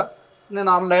అంబ్రెల్లా, నేను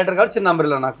నార్మల్ లైటర్ కాబట్టి చిన్న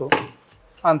అంబ్రెల్లా నాకు,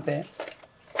 అంతే.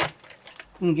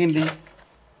 ఇంకేంటి,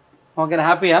 ఓకేనా,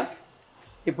 హ్యాపీయా?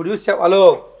 ఇప్పుడు చూసా. హలో,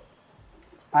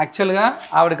 యాక్చువల్గా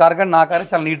ఆవిడ కారు కంటే నా కారు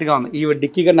చాలా నీట్గా ఉంది. ఈవిడ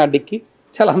డిక్కీ కంటే నా డిక్కీ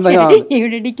చాలా అందంగా ఉంది.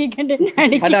 ఈవిడ డిక్కీ కంటే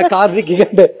అంటే ఆ కార్ డిక్కీ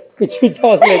కంటే పిచ్చి పిచ్చి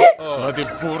అవసరం లేదు.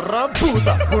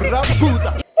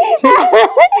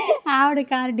 ఆవిడ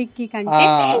కారు డిక్కీ కంటే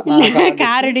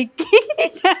కారు డిక్కీ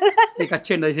నీకు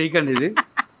వచ్చేయండి, అది చేయకండి,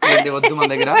 ఇది వద్దు మన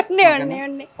దగ్గర,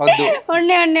 వద్దు.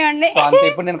 అంతే.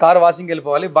 ఇప్పుడు నేను కారు వాషింగ్కి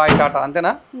వెళ్ళిపోవాలి. బాయ్, టాటా,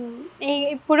 అంతేనా?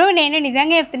 ఇప్పుడు నేను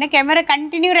నిజంగా చెప్తున్నా, కెమెరా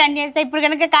కంటిన్యూ రన్ చేస్తా. ఇప్పుడు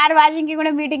కనుక కార్ వాషింగ్కి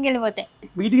కూడా మీటింగ్కి వెళ్ళిపోతాయి.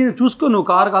 మీటింగ్ చూసుకో, నువ్వు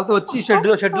కారు కాలుతో వచ్చి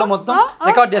షెడ్లో మొత్తం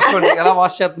రికార్డ్ చేసుకోండి, ఎలా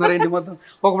వాష్ చేస్తున్నారు ఏంటి మొత్తం.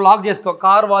 ఒక వ్లాగ్ చేసుకో,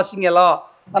 కార్ వాషింగ్ ఎలా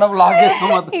అని వ్లాగ్ చేసుకో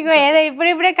మొత్తం. ఇగో ఏదో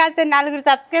ఇప్పుడిప్పుడే కాస్త 4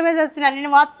 subscribers వస్తున్నారు,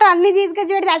 నేను మొత్తం అన్ని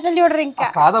తీసుకొచ్చి పెడితే అసలు చూడరు. ఇంకా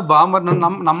కాదబ్బా, మరి నన్ను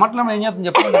నమ్మట్లేదు, ఏం చేస్తాను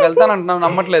చెప్పండి. వెళ్తాను అంటున్నాను,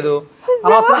 నమ్మట్లేదు.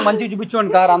 అనవసరం మంచిగా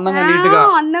చూపించుకోండి కారు, అందంగా నీట్గా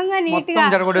మొత్తం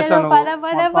జరగొట్టేసాను.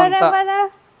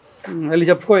 వెళ్ళి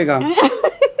చెప్పుకో ఇక.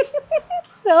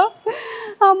 సో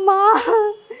అమ్మా,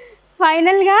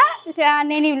 ఫైనల్గా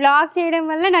నేను ఈ వ్లాగ్ చేయడం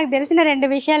వల్ల నాకు తెలిసిన 2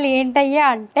 విషయాలు ఏంటయ్యా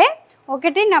అంటే,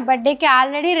 ఒకటి, నా బర్త్డేకి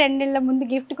ఆల్రెడీ 2 నెలల ముందు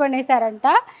గిఫ్ట్ కొనేసారంట.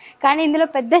 కానీ ఇందులో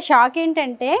పెద్ద షాక్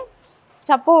ఏంటంటే,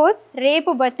 సపోజ్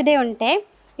రేపు బర్త్డే ఉంటే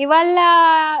ఇవాళ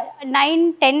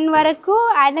 9-10 వరకు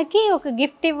ఆయనకి ఒక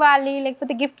గిఫ్ట్ ఇవ్వాలి,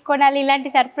 లేకపోతే గిఫ్ట్ కొనాలి,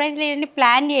 ఇలాంటి సర్ప్రైజ్లు ఇవన్నీ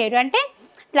ప్లాన్ చేయరు. అంటే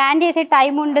ప్లాన్ చేసే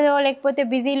టైం ఉండదో, లేకపోతే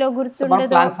బిజీలో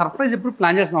గుర్తుండదు. సర్ప్రైజ్ ఎప్పుడు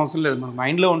ప్లాన్ చేసిన అవసరం లేదు, మన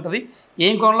మైండ్లో ఉంటుంది,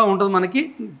 ఏం కొనలో ఉంటుంది మనకి.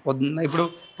 ఇప్పుడు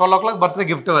 12 o'clock బర్త్డే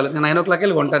గిఫ్ట్ ఇవ్వాలి, నేను 9 o'clock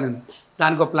వెళ్ళి కొంటాను. నేను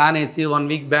దానికి ఒక ప్లాన్ వేసి 1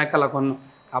 week బ్యాక్ అలా కొన్నాను.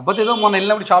 కాకపోతే ఏదో మొన్న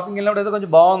వెళ్ళినప్పుడు, షాపింగ్ వెళ్ళినప్పుడు ఏదో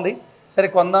కొంచెం బాగుంది, సరే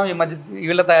కొందాం, ఈ మధ్య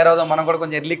వీళ్ళ తయారవుదాం, మనం కూడా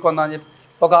కొంచెం ఎర్లీ కొందాం అని చెప్పి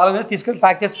ఒక ఆలోచన తీసుకొని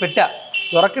ప్యాక్ చేసి పెట్టా.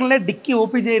 దొరకలే, డిక్కీ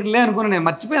ఓపెన్ చేయలే అనుకున్నాను. నేను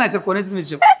మర్చిపోయాను యాక్చువల్ కొనేసిన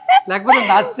విషయం, లేకపోతే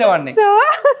దాచేవాడిని. సో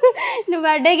నువ్వు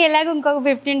బర్త్డేకి ఎలాగో ఇంకొక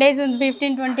 15 days ఉంది,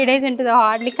 15-20 days ఉంటుంది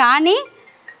హార్డ్లీ. కానీ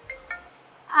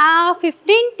ఆ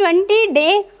 15-20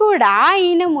 days కూడా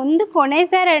ఈయన ముందు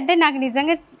కొనేసారంటే నాకు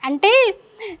నిజంగా, అంటే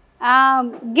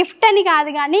గిఫ్ట్ అని కాదు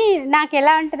కానీ నాకు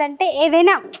ఎలా ఉంటుందంటే,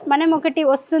 ఏదైనా మనం ఒకటి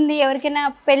వస్తుంది, ఎవరికైనా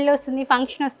పెళ్ళి వస్తుంది,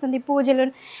 ఫంక్షన్ వస్తుంది, పూజలు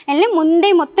వెళ్ళి ముందే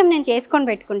మొత్తం నేను చేసుకొని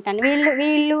పెట్టుకుంటాను.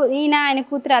 వీళ్ళు ఆయన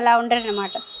కూతురు అలా ఉండరు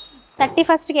అనమాట.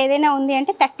 31st ఏదైనా ఉంది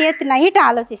అంటే 30th నైట్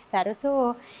ఆలోచిస్తారు. సో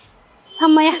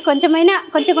అమ్మయ్య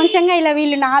కొంచెంగా ఇలా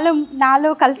వీళ్ళు నాలో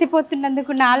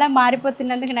కలిసిపోతున్నందుకు నాలో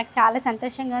మారిపోతున్నందుకు నాకు చాలా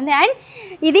సంతోషంగా ఉంది. అండ్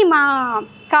ఇది మా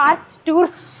కార్స్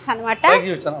టూర్స్ అనమాట.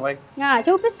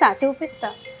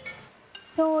 చూపిస్తా.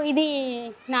 సో ఇది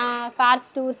నా కార్స్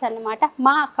టూర్స్ అన్నమాట,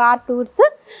 మా కార్ టూర్స్.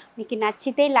 మీకు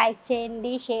నచ్చితే లైక్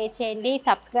చేయండి, షేర్ చేయండి,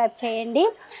 సబ్స్క్రైబ్ చేయండి.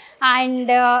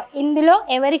 అండ్ ఇందులో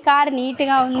ఎవరి కార్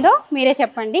నీట్గా ఉందో మీరే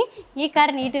చెప్పండి, ఈ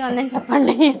కార్ నీట్గా ఉందని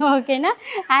చెప్పండి, ఓకేనా?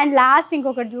 అండ్ లాస్ట్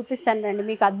ఇంకొకటి చూపిస్తాను రండి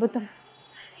మీకు అద్భుతం.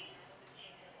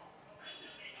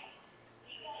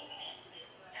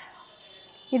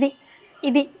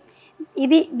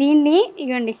 ఇది దీన్ని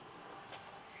ఇగోండి,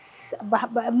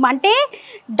 అంటే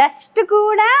డస్ట్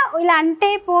కూడా ఇలా అంటే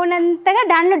పోనంతగా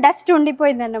దానిలో డస్ట్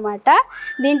ఉండిపోయింది అన్నమాట.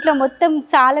 దీంట్లో మొత్తం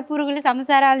సాలెపురుగులు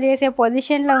సంసారాలు చేసే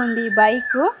పొజిషన్లో ఉంది ఈ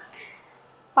బైకు.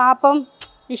 పాపం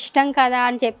ఇష్టం కదా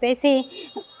అని చెప్పేసి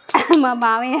మా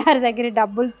మామయ్య గారి దగ్గర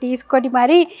డబ్బులు తీసుకొని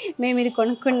మరీ మేము ఇది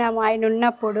కొనుక్కున్నాము ఆయన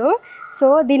ఉన్నప్పుడు. సో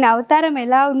దీని అవతారం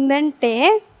ఎలా ఉందంటే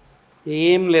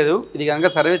ఏం లేదు, ఇది కనుక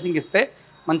సర్వీసింగ్ ఇస్తే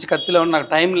మంచి కత్తిలో ఉన్న నాకు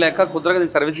టైం లేక కుదరగా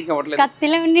దీనికి సర్వీసింగ్ అవ్వట్లేదు.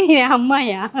 కత్తిలో ఉండి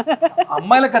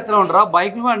అమ్మాయిల కత్తిలో ఉండరా,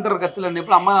 బైక్లు అంటారు కత్తిలో.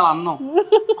 ఎప్పుడు అమ్మాయిలు అన్నాం,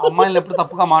 అమ్మాయిలు ఎప్పుడు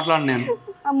తప్పుగా మాట్లాడు నేను.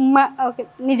 ఓకే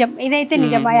నిజం, ఇదైతే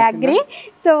నిజం, ఐ అగ్రీ.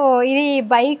 సో ఇది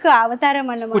బైక్ అవతారం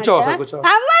అన్నమాట.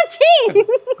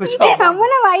 అమ్మ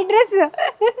వైట్ డ్రెస్.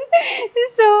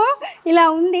 సో ఇలా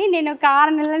ఉంది. నేను ఒక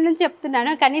 6 నెలల నుంచి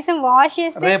చెప్తున్నాను, కనీసం వాష్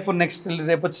చేస్తే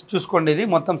రేపు చూసుకోండి, ఇది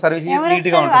మొత్తం సర్వీస్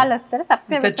నీట్ గా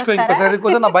ఉంటుంది. తెచ్చుకో ఇంకోసారి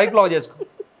కోసం నా బైక్ లాగ్ చేసుకో,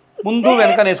 ముందు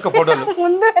వెనక వేసుకో ఫోటోలు,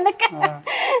 ముందు వెనక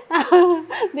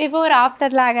బిఫోర్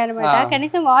ఆఫ్టర్ లాగా అనమాట.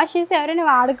 కనీసం వాష్ చేసి ఎవరైనా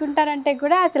వాడుకుంటారంటే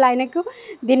కూడా అసలు ఆయనకు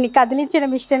దీన్ని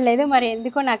కదిలించడం ఇష్టం లేదు, మరి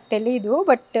ఎందుకో నాకు తెలియదు.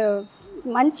 బట్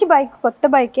మంచి బైక్, కొత్త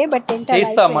బైకే. బట్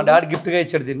చేస్తా, మా డాడీ గిఫ్ట్ గా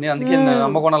ఇచ్చాడు దీన్ని, అందుకే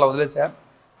అమ్మకొండలా వదిలేసా.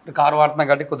 కారు వాడుతున్నా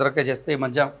కాబట్టి కుదరకే చేస్తే ఈ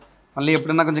మధ్య మళ్ళీ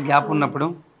ఎప్పుడన్నా కొంచెం గ్యాప్ ఉన్నప్పుడు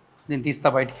నేను తీస్తా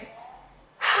బయటికి.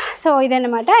 సో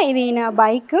ఇదన్నమాట, ఇది నా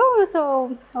బైక్. సో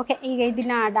ఓకే, ఇక ఇది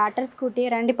నా డాటర్ స్కూటీ.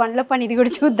 రండి పనిలో పని ఇది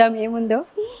కూడా చూద్దాం ఏముందో.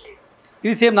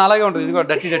 ఇది సేమ్ నాలాగే ఉంటుంది, ఇది కూడా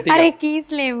డట్టి. అరే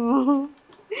కీస్ లేవు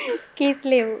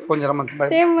ఫోన్ రమ్మంది,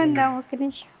 సేమ్ ఉందా? ఒక్క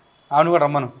నిమిషం. అవును కూడా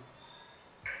రమ్మను,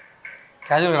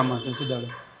 క్యాజువల్గా రమ్మను, తెలిసిద్ది ఆవిడ.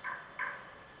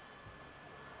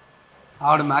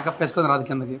 ఆవిడ మేకప్ వేసుకొని రాదు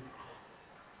కిందకి.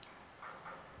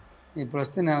 ఇప్పుడు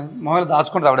వస్తే నేను మొబైల్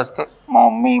దాచుకుంటా, ఆవిడ వస్తే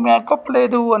మమ్మీ మేకప్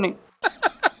లేదు అని.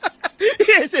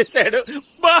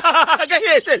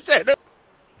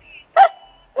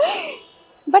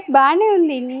 బట్ బాగానే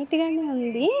ఉంది, నీట్గానే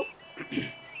ఉంది.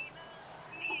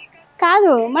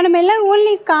 కాదు మనం ఎలా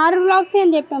ఓన్లీ కార్ వ్లాగ్స్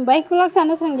అని చెప్పాం, బైక్ వ్లాగ్స్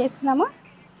అనవసరం చేస్తున్నామా?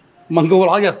 మనకు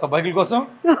వ్లాగ్ చేస్తా బైకుల కోసం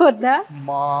వద్దా?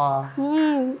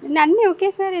 అన్నీ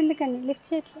ఒకేసారి ఎందుకండి లిఫ్ట్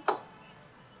చేయట్లేదు.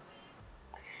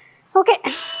 ఓకే,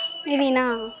 ఇది నా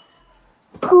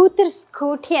కూతురు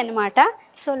స్కూటీ అనమాట.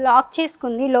 సో లాక్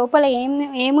చేసుకుంది, లోపల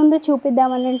ఏముందో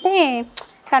చూపిద్దామని అంటే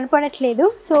కనపడట్లేదు.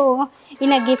 సో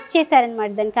ఈయన గిఫ్ట్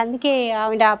చేశారనమాట దానికి, అందుకే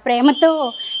ఆవిడ ప్రేమతో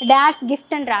డాడ్స్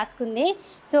గిఫ్ట్ అని రాసుకుంది.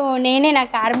 సో నేనే నా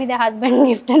కార్ మీద హస్బెండ్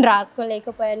గిఫ్ట్ అని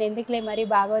రాసుకోలేకపోయాను, ఎందుకులే మరీ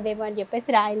బాగోదేమో అని చెప్పేసి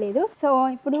రాయలేదు. సో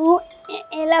ఇప్పుడు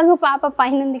ఎలాగో పాప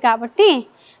పైన ఉంది కాబట్టి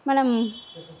మనం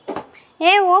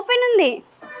ఓపెన్ ఉంది,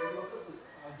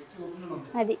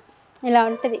 అది ఇలా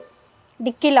ఉంటుంది.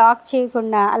 డిక్కీ లాక్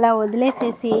చేయకుండా అలా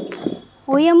వదిలేసేసి,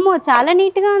 ఓయమ్మో చాలా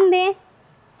నీట్గా ఉంది.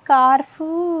 స్కార్ఫ్,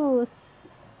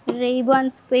 రేబాన్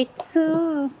స్పెట్స్,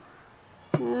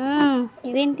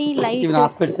 ఇదేంటి లైట్,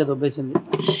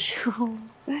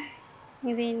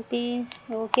 ఇదేంటి?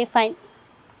 ఓకే ఫైన్,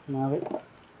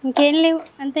 ఇంకేం లేవు,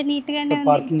 అంత నీట్గానే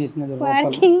ఉంది.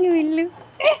 పార్కింగ్ వీళ్ళు.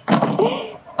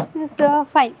 సో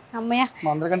ఫైన్, అమ్మయ్య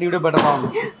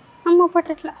అమ్మ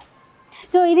పట్టట్లా.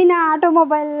 సో ఇది నా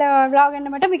ఆటోమొబైల్ బ్లాగ్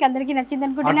అన్నమాట. మీకు అందరికీ నచ్చింది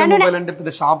అనుకుంటున్నాను.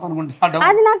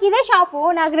 అది నాకు ఇదే షాపు,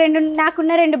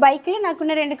 నాకున్న 2 బైక్లు,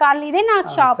 నాకున్న 2 కార్లు, ఇదే నాకు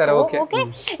షాపు. ఓకే,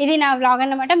 ఇది నా బ్లాగ్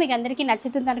అన్నమాట. మీకు అందరికీ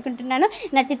నచ్చుతుంది అనుకుంటున్నాను.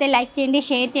 నచ్చితే లైక్ చేయండి,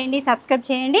 షేర్ చేయండి, సబ్స్క్రైబ్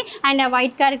చేయండి. అండ్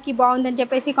వైట్ కార్కి బాగుందని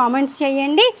చెప్పేసి కామెంట్స్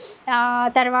చేయండి.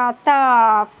 తర్వాత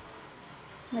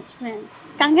మర్చిపోయాను,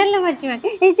 కంగారులో మర్చిపోయాను,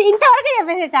 ఇంతవరకు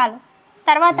చెప్పేసి చాలు.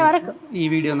 తర్వాత వరకు ఈ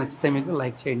వీడియో నచ్చితే మీకు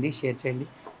లైక్ చేయండి, షేర్ చేయండి,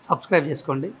 సబ్స్క్రైబ్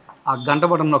చేసుకోండి, ఆ గంట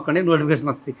బటన్ నొక్కండి, నోటిఫికేషన్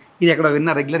వస్తాయి. ఇది ఎక్కడ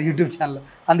విన్నా రెగ్యులర్ యూట్యూబ్ ఛానల్,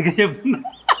 అందుకే చెప్తున్నా.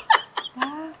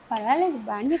 పర్వాలేదు,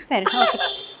 బాగా చెప్పారు. Okay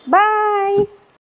bye.